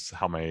timelines,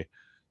 how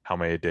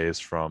many days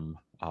from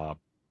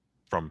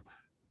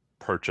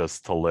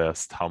purchase to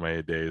list, how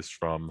many days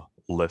from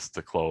list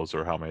to close,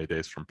 or how many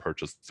days from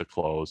purchase to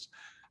close.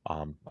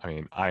 I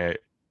mean, I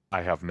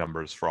have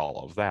numbers for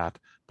all of that,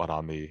 but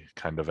on the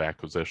kind of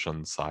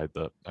acquisition side,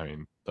 the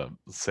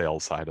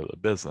sales side of the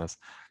business,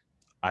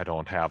 I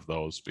don't have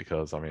those,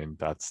 because I mean,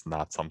 that's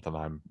not something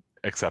I'm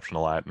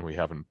exceptional at and we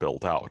haven't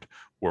built out.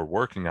 We're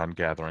working on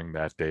gathering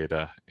that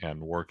data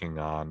and working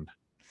on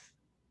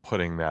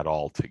putting that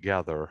all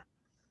together.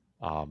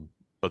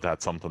 But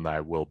that's something that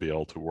I will be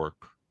able to work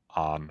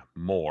on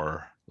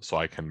more, so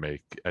I can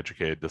make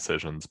educated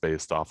decisions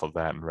based off of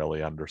that and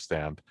really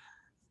understand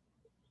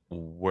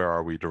where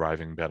are we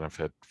deriving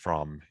benefit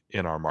from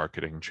in our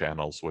marketing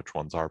channels, which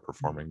ones are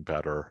performing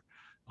better,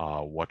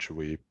 what should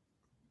we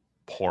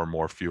pour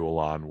more fuel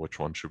on, which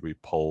one should we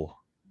pull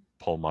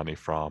money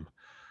from,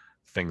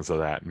 things of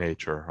that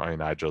nature. I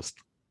mean,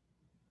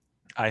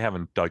 I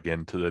haven't dug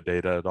into the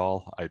data at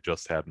all. I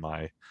just had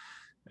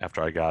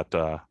after I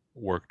got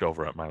worked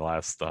over at my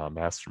last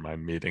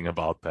mastermind meeting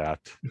about that,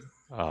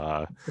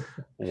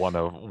 one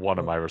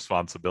of my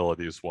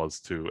responsibilities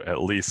was to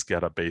at least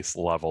get a base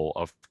level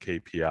of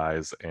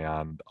KPIs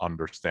and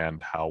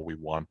understand how we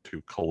want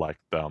to collect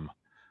them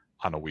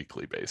on a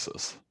weekly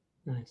basis.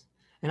 Nice.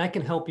 And I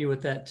can help you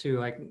with that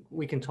too.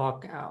 We can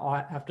talk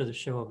after the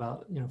show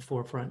about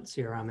Forefront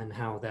CRM and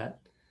how that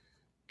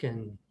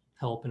can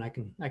help, and I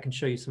can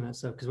show you some of that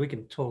stuff, because we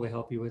can totally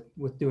help you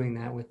with doing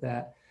that with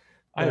that.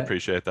 I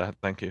appreciate that.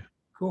 Thank you.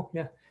 Cool.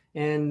 Yeah.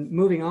 And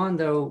moving on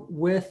though,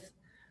 with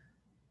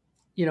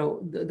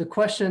the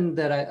question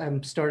that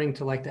I'm starting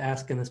to like to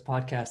ask in this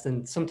podcast,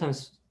 and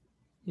sometimes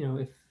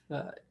if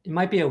it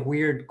might be a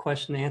weird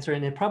question to answer,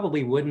 and it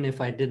probably wouldn't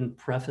if I didn't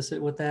preface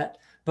it with that,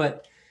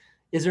 but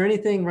is there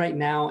anything right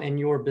now in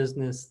your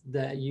business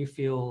that you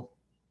feel,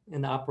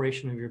 in the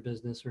operation of your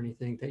business, or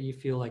anything that you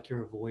feel like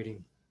you're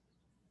avoiding?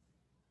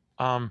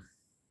 I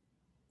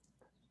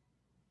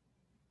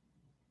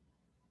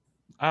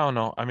don't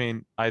know. I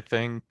mean, I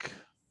think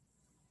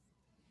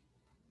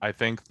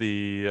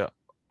the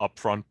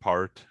upfront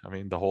part, I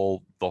mean, the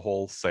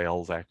whole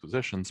sales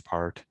acquisitions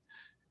part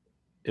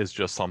is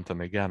just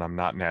something, again, I'm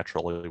not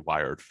naturally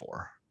wired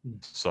for.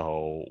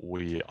 So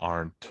we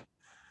aren't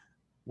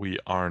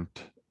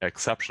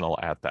exceptional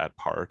at that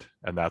part,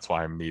 and that's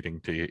why I'm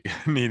needing to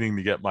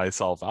get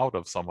myself out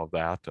of some of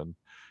that and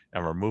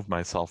remove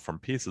myself from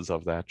pieces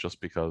of that, just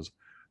because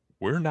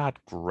we're not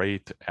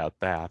great at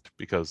that,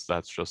 because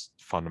that's just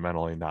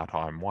fundamentally not how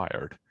I'm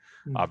wired.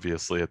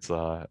 Obviously, it's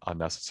a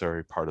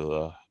necessary part of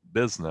the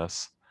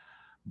business,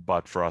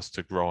 but for us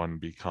to grow and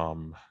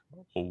become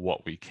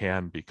what we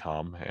can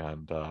become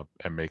and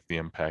make the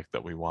impact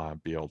that we want to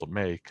be able to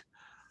make,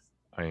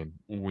 I mean,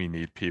 we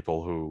need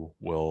people who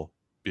will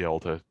be able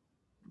to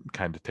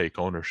kind of take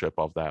ownership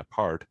of that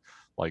part.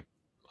 Like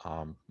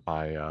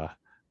my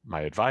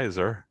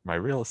advisor, my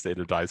real estate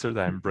advisor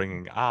that I'm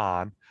bringing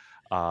on,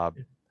 uh,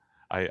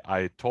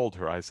 I told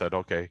her, I said,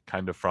 okay,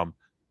 kind of from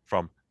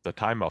the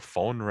time a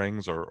phone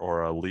rings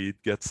or a lead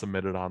gets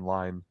submitted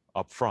online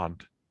up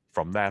front,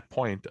 from that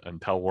point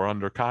until we're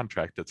under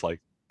contract, it's like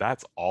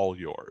that's all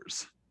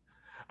yours.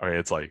 I mean,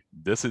 it's like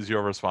this is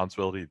your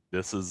responsibility.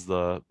 This is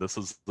the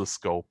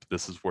scope.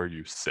 This is where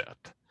you sit.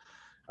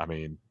 I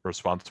mean,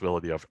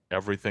 responsibility of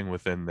everything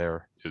within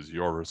there is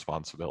your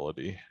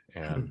responsibility,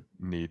 and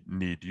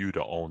need you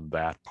to own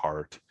that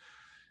part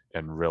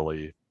and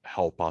really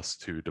help us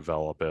to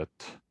develop it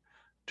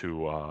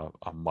to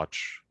a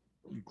much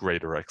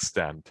greater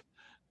extent.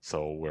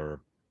 So we're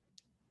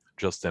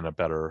just in a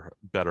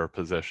better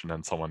position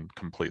and someone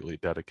completely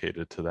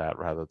dedicated to that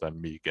rather than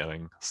me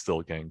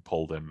still getting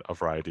pulled in a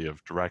variety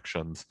of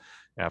directions.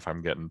 And if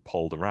I'm getting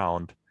pulled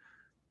around,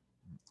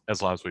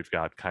 as long as we've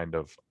got kind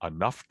of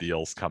enough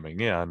deals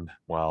coming in,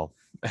 well,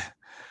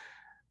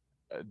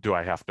 do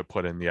I have to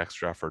put in the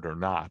extra effort or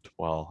not?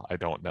 Well, I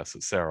don't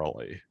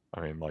necessarily. I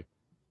mean, like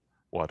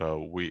what a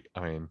week,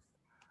 I mean,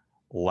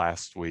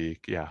 last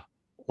week, yeah,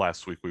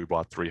 last week we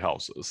bought 3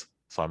 houses.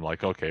 So I'm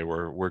like, okay,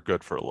 we're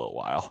good for a little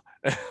while.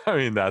 I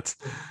mean, that's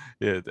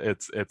it,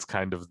 it's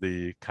kind of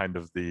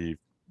the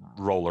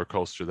roller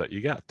coaster that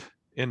you get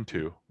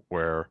into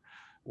where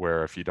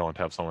if you don't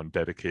have someone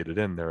dedicated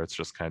in there, it's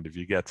just kind of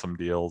you get some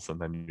deals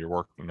and then you're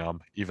working them.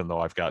 Even though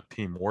I've got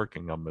team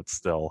working them, it's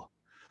still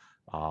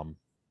um,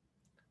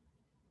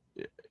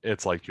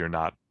 it's like you're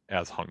not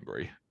as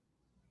hungry.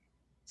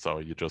 So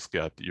you just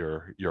get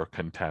you're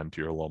content,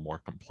 you're a little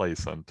more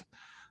complacent.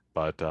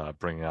 But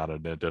bringing on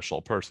an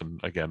additional person,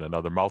 again,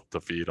 another mouth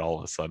to feed, all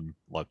of a sudden,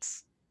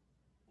 let's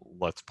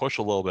push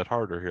a little bit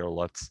harder here.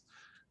 Let's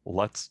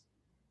let's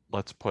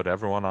put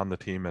everyone on the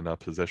team in a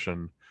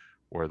position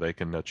where they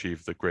can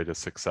achieve the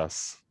greatest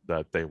success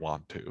that they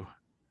want to.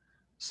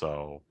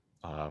 So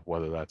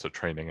whether that's a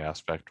training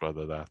aspect,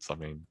 whether that's, I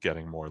mean,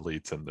 getting more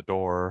leads in the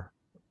door,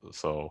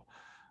 so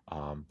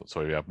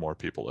so you have more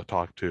people to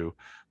talk to,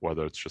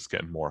 whether it's just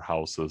getting more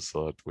houses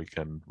so that we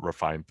can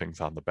refine things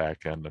on the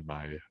back end and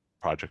my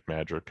project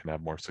manager can have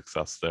more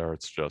success there.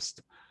 It's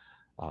just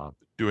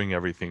doing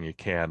everything you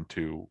can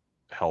to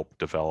help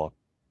develop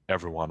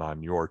everyone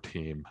on your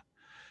team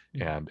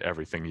and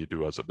everything you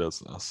do as a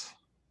business.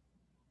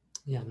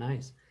 Yeah,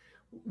 nice.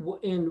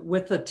 And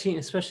with the team,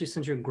 especially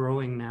since you're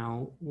growing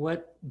now,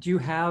 what do you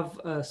have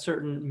a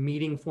certain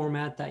meeting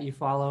format that you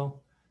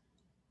follow?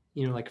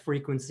 You know, like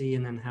frequency,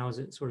 and then how is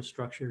it sort of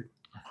structured?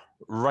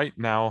 Right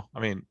now, I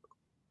mean,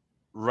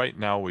 right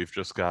now we've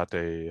got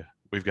a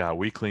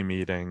weekly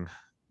meeting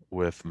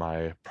with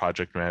my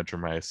project manager,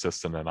 my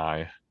assistant, and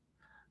I.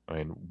 I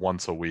mean,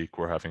 once a week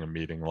we're having a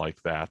meeting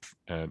like that,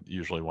 and it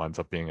usually winds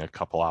up being a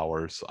couple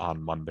hours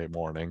on Monday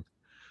morning.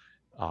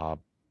 Uh,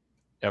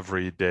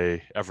 every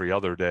day, every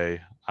other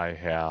day,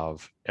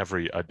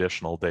 every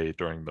additional day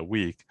during the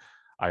week,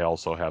 I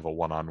also have a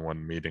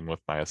one-on-one meeting with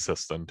my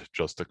assistant,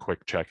 just a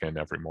quick check-in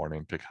every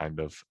morning to kind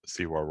of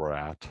see where we're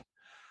at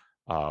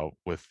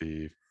with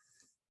the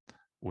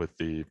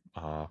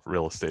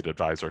real estate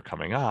advisor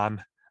coming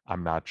on.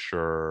 I'm not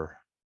sure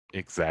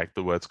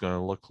exactly what it's going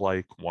to look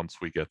like once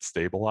we get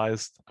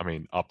stabilized. I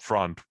mean, up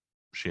front,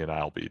 she and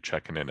I'll be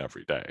checking in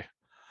every day.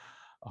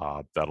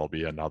 That'll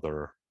be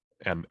another,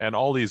 and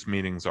all these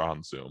meetings are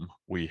on Zoom.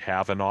 We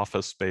have an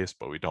office space,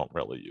 but we don't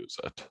really use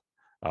it.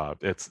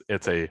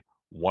 It's a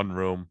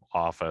one-room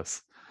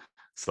office,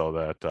 so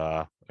that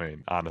I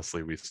mean,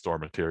 honestly, we store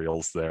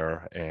materials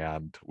there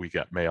and we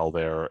get mail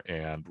there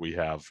and we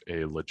have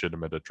a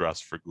legitimate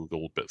address for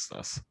Google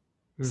Business.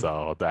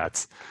 So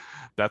that's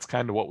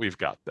kind of what we've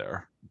got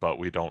there, but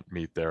we don't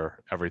meet there.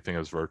 Everything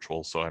is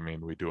virtual. So I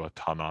mean, we do a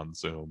ton on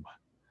Zoom,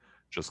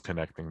 just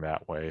connecting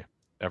that way.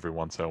 Every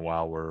once in a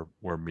while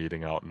we're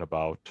meeting out and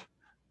about,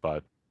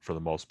 but for the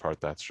most part,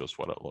 that's just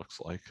what it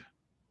looks like.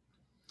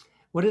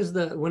 What is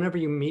the, whenever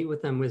you meet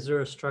with them, is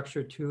there a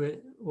structure to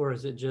it, or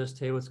is it just,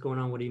 hey, what's going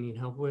on? What do you need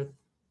help with?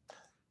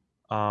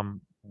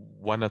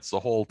 When it's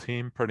the whole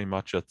team, pretty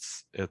much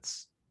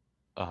it's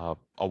a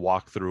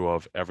walkthrough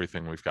of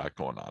everything we've got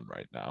going on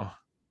right now.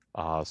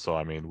 So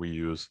I mean, we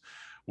use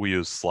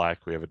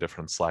Slack. We have a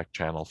different Slack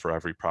channel for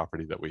every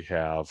property that we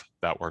have.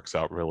 That works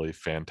out really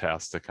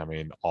fantastic. I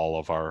mean, all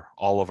of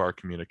our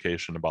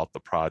communication about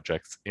the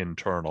projects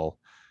internal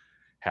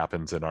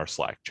happens in our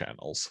Slack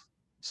channels.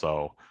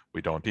 So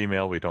we don't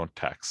email, we don't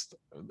text.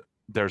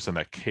 There's an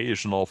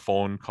occasional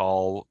phone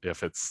call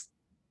if it's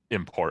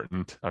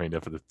important. I mean,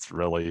 if it's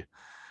really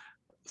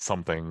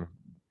something,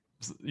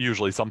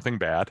 usually something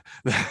bad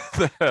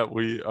that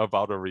we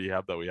about a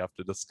rehab that we have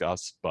to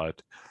discuss,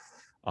 but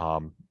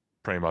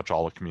pretty much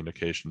all the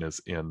communication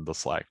is in the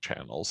Slack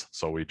channels.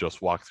 So we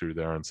just walk through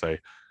there and say,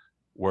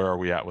 where are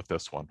we at with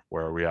this one?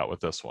 Where are we at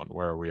with this one?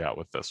 Where are we at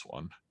with this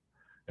one?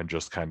 and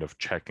just kind of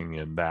checking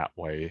in that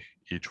way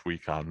each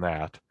week on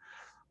that.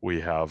 We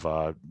have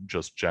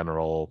just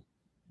general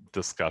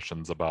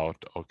discussions about,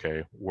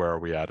 okay, where are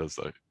we at as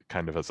a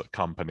kind of as a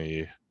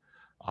company?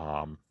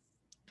 Um,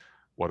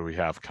 what do we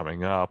have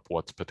coming up?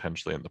 What's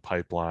potentially in the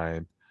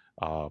pipeline?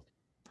 Uh,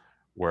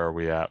 where are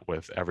we at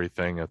with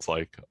everything? It's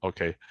like,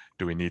 okay,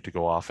 do we need to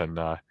go off and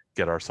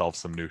get ourselves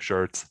some new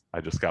shirts?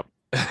 I just got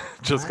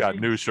just got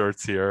new Nice.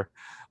 shirts here,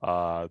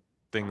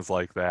 things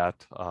like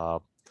that.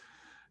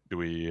 Do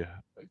we?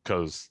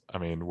 Because I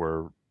mean,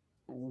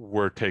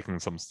 we're taking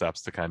some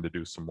steps to kind of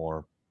do some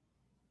more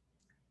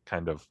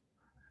kind of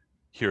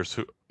here's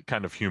who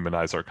kind of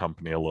humanize our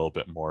company a little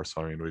bit more.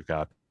 So I mean, we've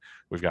got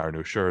our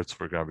new shirts.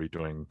 We're going to be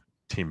doing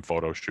team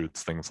photo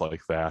shoots, things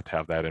like that.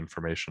 Have that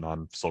information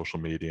on social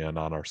media and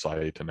on our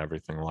site and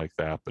everything like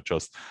that. But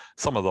just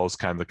some of those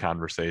kinds of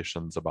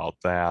conversations about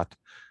that,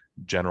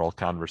 general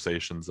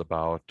conversations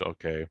about,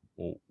 okay,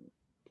 well,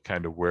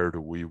 kind of where do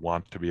we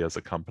want to be as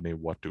a company?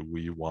 What do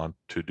we want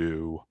to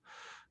do?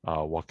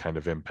 What kind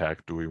of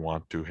impact do we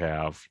want to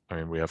have? I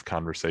mean, we have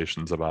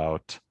conversations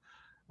about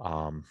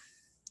um,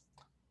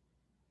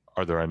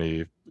 are there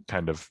any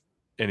kind of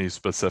any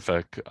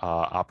specific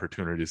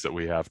opportunities that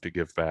we have to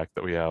give back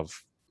that we have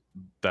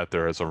that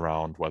there is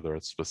around, whether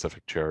it's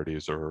specific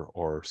charities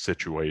or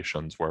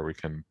situations where we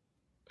can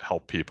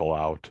help people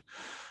out.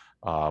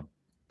 Uh,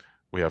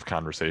 we have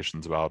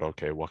conversations about,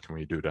 okay, what can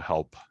we do to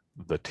help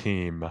the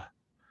team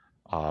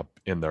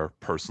in their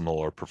personal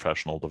or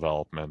professional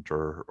development,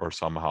 or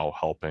somehow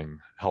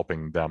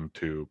helping them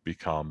to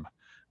become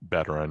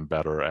better and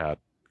better at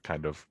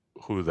kind of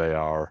who they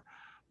are,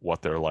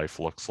 what their life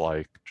looks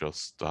like,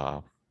 just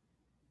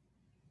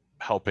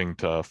helping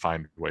to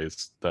find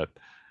ways that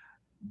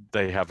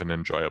they have an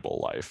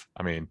enjoyable life.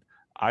 I mean,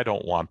 I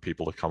don't want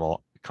people to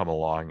come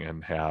along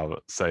and have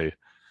say,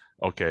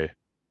 okay,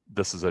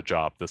 this is a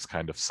job, this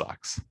kind of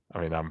sucks. I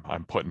mean,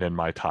 I'm putting in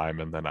my time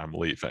and then I'm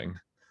leaving.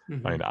 I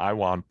mean, Hmm. I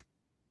want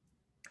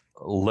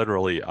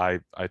literally I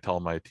tell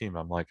my team,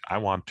 I'm like, I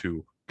want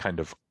to kind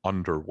of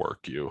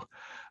underwork you.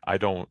 I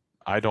don't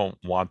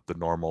want the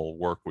normal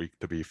work week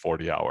to be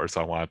 40 hours.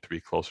 I want it to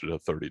be closer to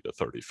 30 to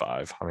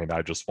 35. I mean,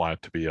 I just want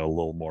it to be a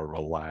little more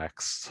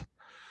relaxed.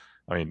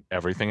 I mean,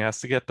 everything has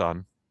to get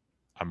done.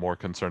 I'm more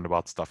concerned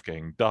about stuff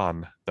getting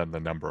done than the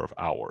number of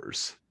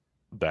hours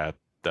that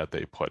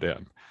they put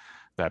in.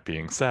 That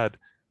being said,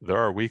 there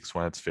are weeks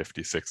when it's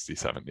 50, 60,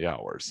 70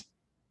 hours.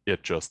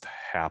 It just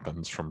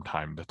happens from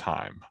time to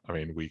time. I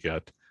mean, we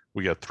get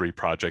 3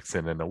 projects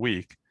in a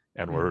week,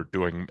 and Hmm. we're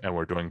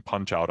doing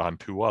punch out on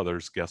 2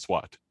 others. Guess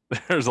what?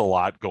 There's a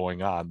lot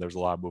going on. There's a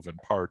lot of moving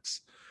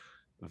parts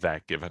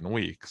that given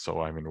week. So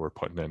I mean, we're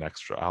putting in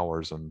extra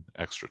hours and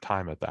extra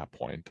time at that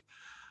point.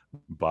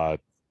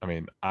 But I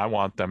mean, I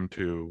want them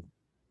to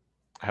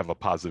have a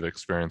positive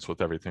experience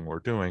with everything we're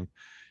doing,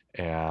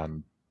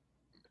 and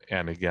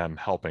again,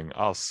 helping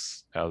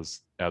us as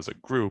a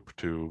group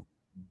to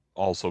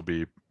also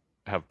be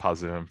have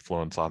positive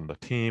influence on the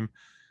team,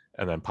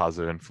 and then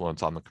positive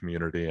influence on the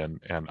community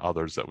and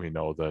others that we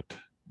know that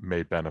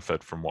may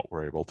benefit from what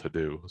we're able to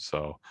do.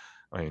 So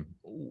I mean,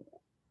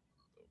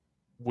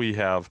 we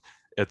have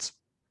it's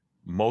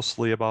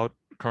mostly about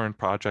current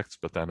projects,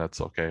 but then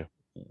it's okay,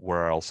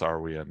 where else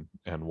are we in,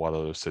 and what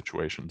other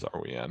situations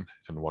are we in,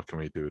 and what can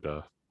we do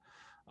to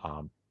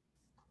um,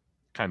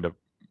 kind of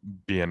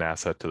be an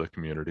asset to the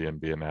community and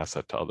be an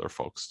asset to other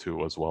folks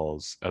too, as well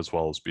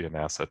as be an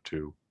asset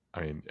to,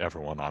 I mean,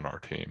 everyone on our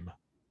team.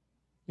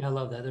 Yeah, I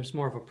love that. There's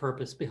more of a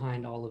purpose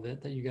behind all of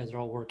it that you guys are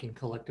all working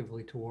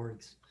collectively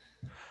towards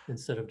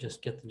instead of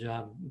just get the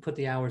job, put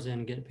the hours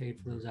in, get paid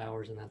for those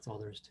hours, and that's all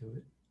there is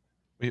to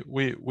it.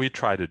 We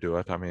try to do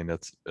it. I mean,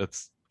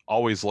 it's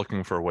always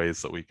looking for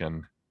ways that we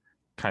can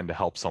kind of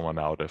help someone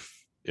out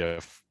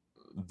if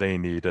they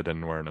need it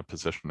and we're in a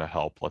position to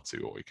help. Let's see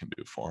what we can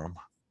do for them.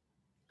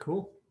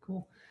 Cool,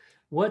 cool.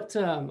 What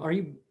are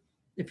you,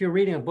 if you're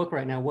reading a book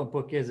right now, what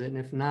book is it? And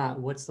if not,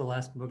 what's the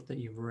last book that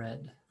you've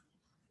read?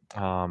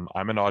 I'm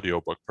an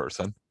audiobook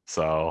person,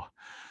 so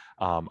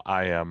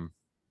I am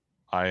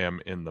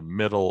in the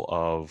middle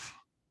of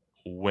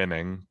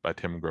Winning by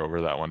Tim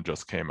Grover. That one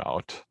just came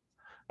out.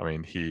 I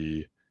mean,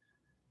 he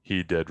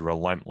did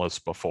Relentless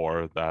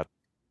before that.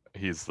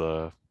 He's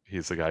the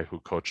guy who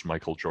coached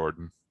Michael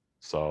Jordan.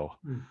 So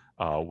Hmm.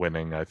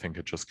 Winning, I think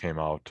it just came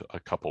out a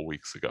couple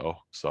weeks ago.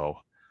 So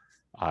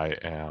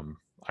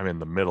I'm in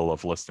the middle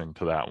of listening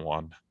to that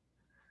one.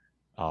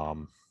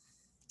 Um,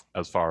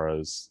 as far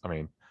as I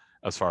mean,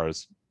 as far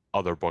as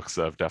other books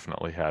that have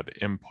definitely had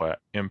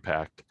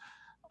impact,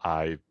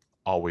 I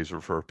always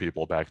refer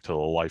people back to the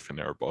Life in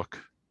Air book.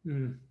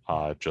 Hmm.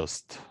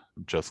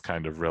 Just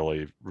kind of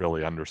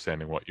really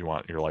understanding what you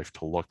want your life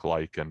to look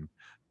like, and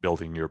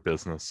building your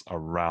business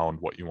around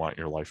what you want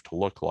your life to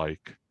look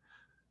like,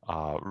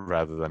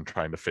 rather than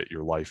trying to fit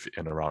your life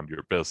in around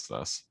your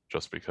business.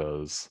 Just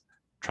because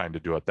trying to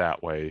do it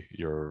that way,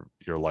 your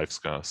life's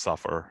going to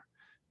suffer.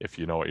 If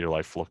you know what your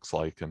life looks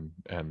like,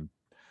 and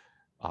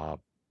uh,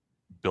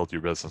 build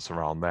your business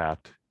around that,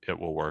 it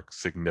will work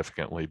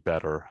significantly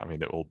better. I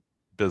mean, it will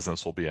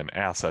business will be an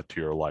asset to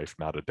your life,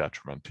 not a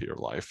detriment to your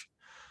life.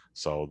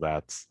 So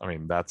that's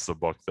the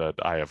book that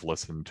I have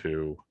listened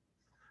to.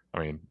 I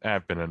mean,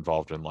 I've been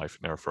involved in Life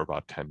and Air for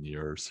about 10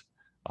 years,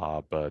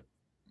 but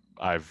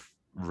I've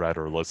read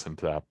or listened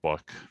to that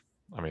book.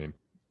 I mean,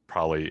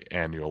 probably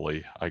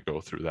annually I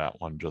go through that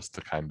one just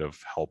to kind of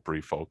help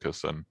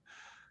refocus and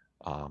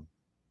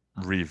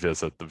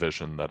revisit the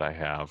vision that I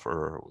have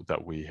or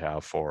that we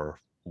have for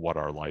what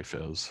our life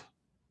is.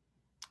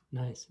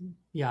 Nice.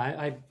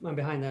 Yeah, I'm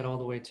behind that all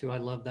the way too. I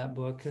love that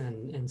book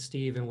and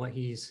Steve and what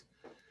he's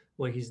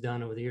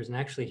done over the years. And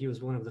actually, he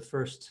was one of the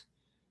first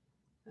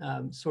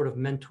sort of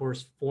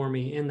mentors for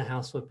me in the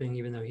house flipping,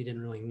 even though he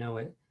didn't really know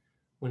it.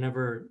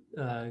 Whenever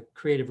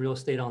creative real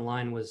estate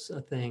online was a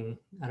thing,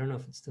 I don't know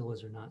if it still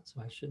is or not,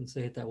 so I shouldn't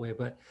say it that way.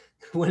 But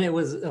when it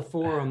was a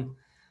forum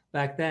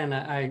back then,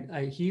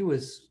 he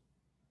was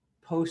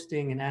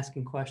posting and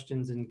asking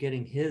questions and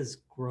getting his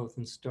growth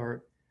and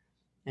start.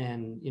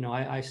 And, you know,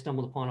 I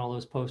stumbled upon all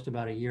those posts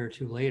about a year or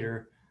two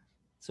later.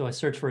 So I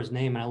searched for his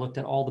name and I looked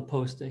at all the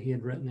posts that he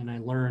had written, and I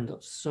learned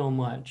so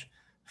much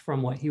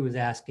from what he was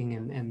asking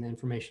and the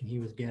information he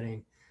was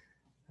getting.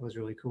 That was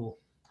really cool.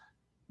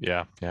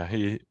 Yeah.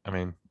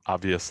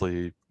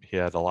 Obviously he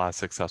had a lot of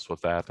success with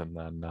that, and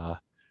then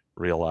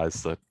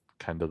realized that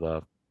kind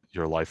of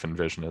your life and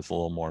vision is a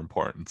little more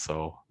important.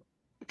 So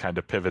kind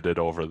of pivoted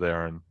over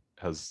there and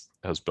has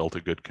built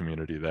a good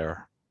community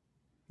there.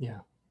 Yeah.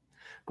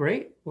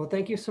 Great. Well,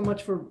 thank you so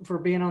much for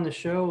being on the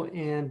show.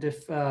 And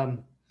if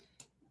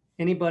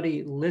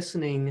anybody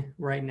listening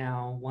right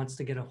now wants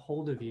to get a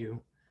hold of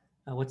you,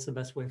 what's the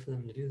best way for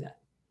them to do that?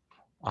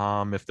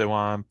 If they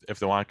want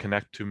to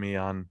connect to me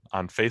on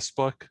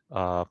Facebook,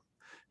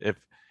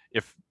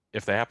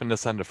 if they happen to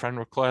send a friend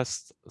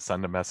request,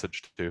 send a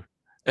message to.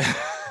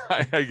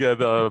 I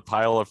get a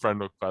pile of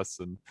friend requests,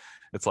 and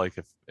it's like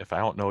if I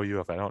don't know you,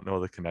 if I don't know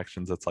the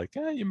connections, it's like,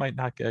 you might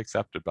not get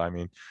accepted. But I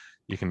mean,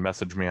 you can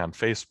message me on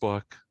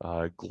Facebook,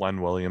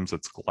 Glenn Williams.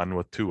 It's Glenn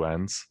with 2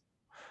 N's.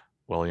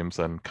 Williams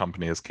and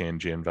company is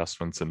K&G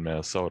Investments in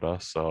Minnesota.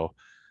 So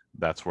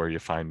that's where you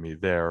find me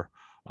there.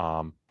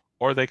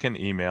 Or they can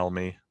email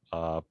me.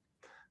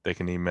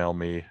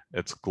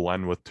 It's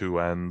Glenn with 2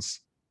 N's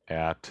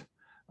at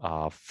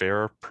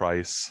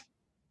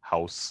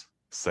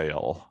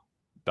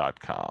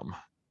fairpricehousesale.com.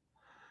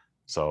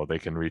 So they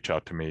can reach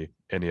out to me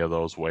any of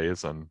those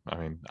ways. And I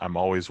mean, I'm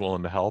always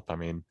willing to help. I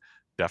mean,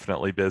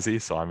 definitely busy.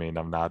 So I mean,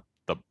 I'm not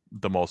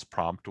the most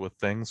prompt with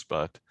things,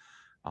 but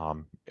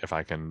if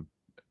I can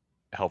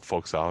help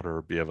folks out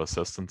or be of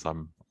assistance,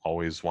 I'm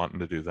always wanting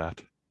to do that.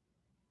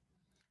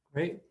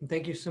 Great.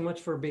 Thank you so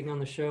much for being on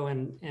the show.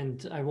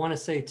 And I want to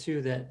say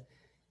too that,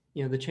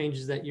 you know, the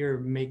changes that you're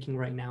making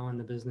right now in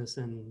the business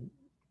and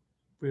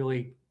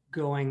really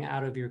going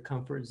out of your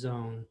comfort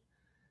zone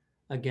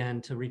again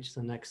to reach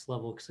the next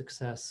level of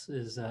success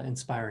is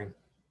inspiring.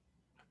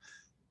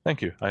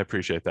 Thank you. I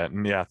appreciate that.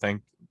 And yeah,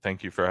 thank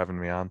you for having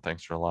me on.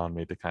 Thanks for allowing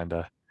me to kind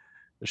of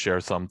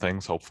share some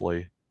things.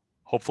 Hopefully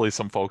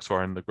some folks who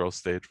are in the growth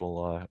stage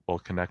will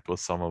connect with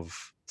some of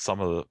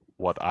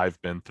what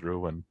I've been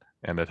through, and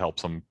it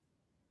helps them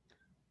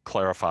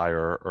clarify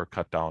or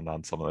cut down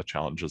on some of the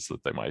challenges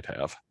that they might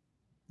have.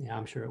 Yeah,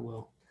 I'm sure it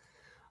will.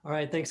 All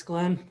right. Thanks,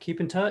 Glenn.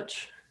 Keep in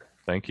touch.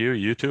 Thank you.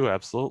 You too.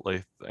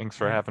 Absolutely. Thanks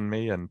for having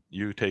me, and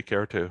you take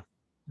care too.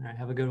 All right.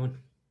 Have a good one.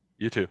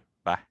 You too.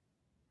 Bye.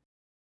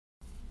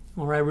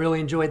 All right. Really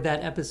enjoyed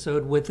that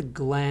episode with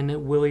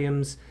Glenn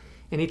Williams.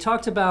 And he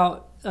talked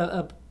about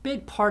a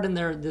big part in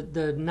there,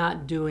 the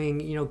not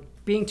doing, you know,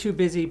 being too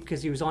busy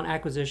because he was on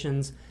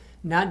acquisitions,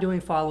 not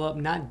doing follow-up,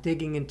 not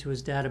digging into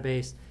his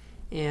database.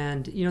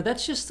 And, you know,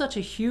 that's just such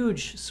a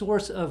huge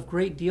source of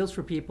great deals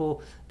for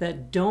people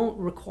that don't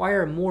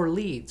require more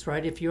leads,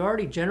 right? If you're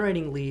already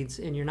generating leads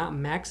and you're not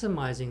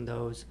maximizing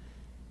those,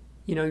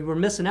 you know, we're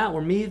missing out.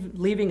 We're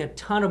leaving a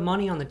ton of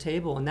money on the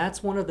table. And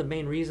that's one of the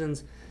main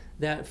reasons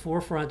that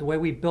Forefront, the way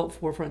we built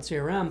Forefront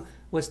CRM,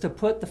 was to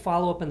put the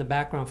follow-up in the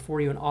background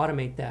for you and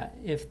automate that.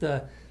 If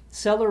the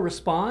seller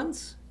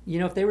responds, you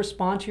know, if they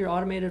respond to your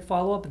automated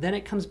follow-up, then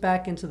it comes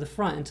back into the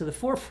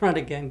forefront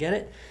again, get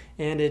it?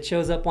 And it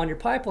shows up on your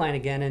pipeline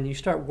again, and you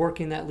start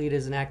working that lead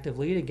as an active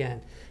lead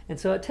again. And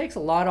so it takes a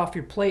lot off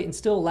your plate and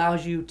still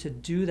allows you to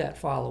do that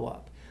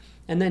follow-up.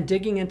 And then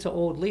digging into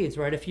old leads,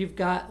 right? If you've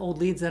got old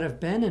leads that have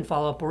been in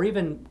follow-up or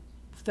even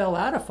fell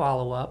out of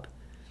follow-up,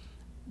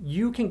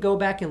 you can go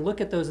back and look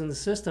at those in the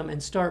system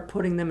and start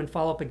putting them in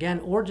follow-up again,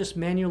 or just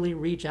manually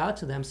reach out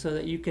to them so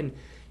that you can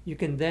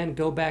then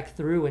go back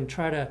through and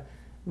try to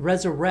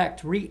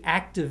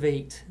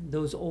reactivate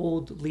those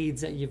old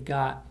leads that you've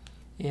got.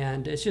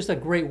 And it's just a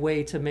great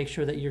way to make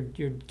sure that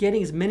you're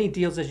getting as many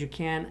deals as you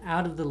can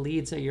out of the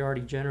leads that you're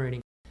already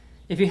generating.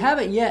 If you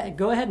haven't yet,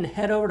 go ahead and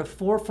head over to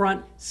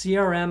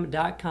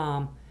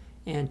forefrontcrm.com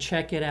and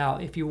check it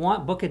out. If you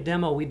want, book a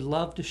demo. We'd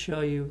love to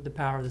show you the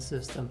power of the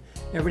system.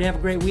 Everybody have a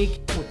great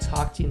week. We'll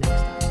talk to you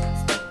next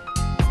time.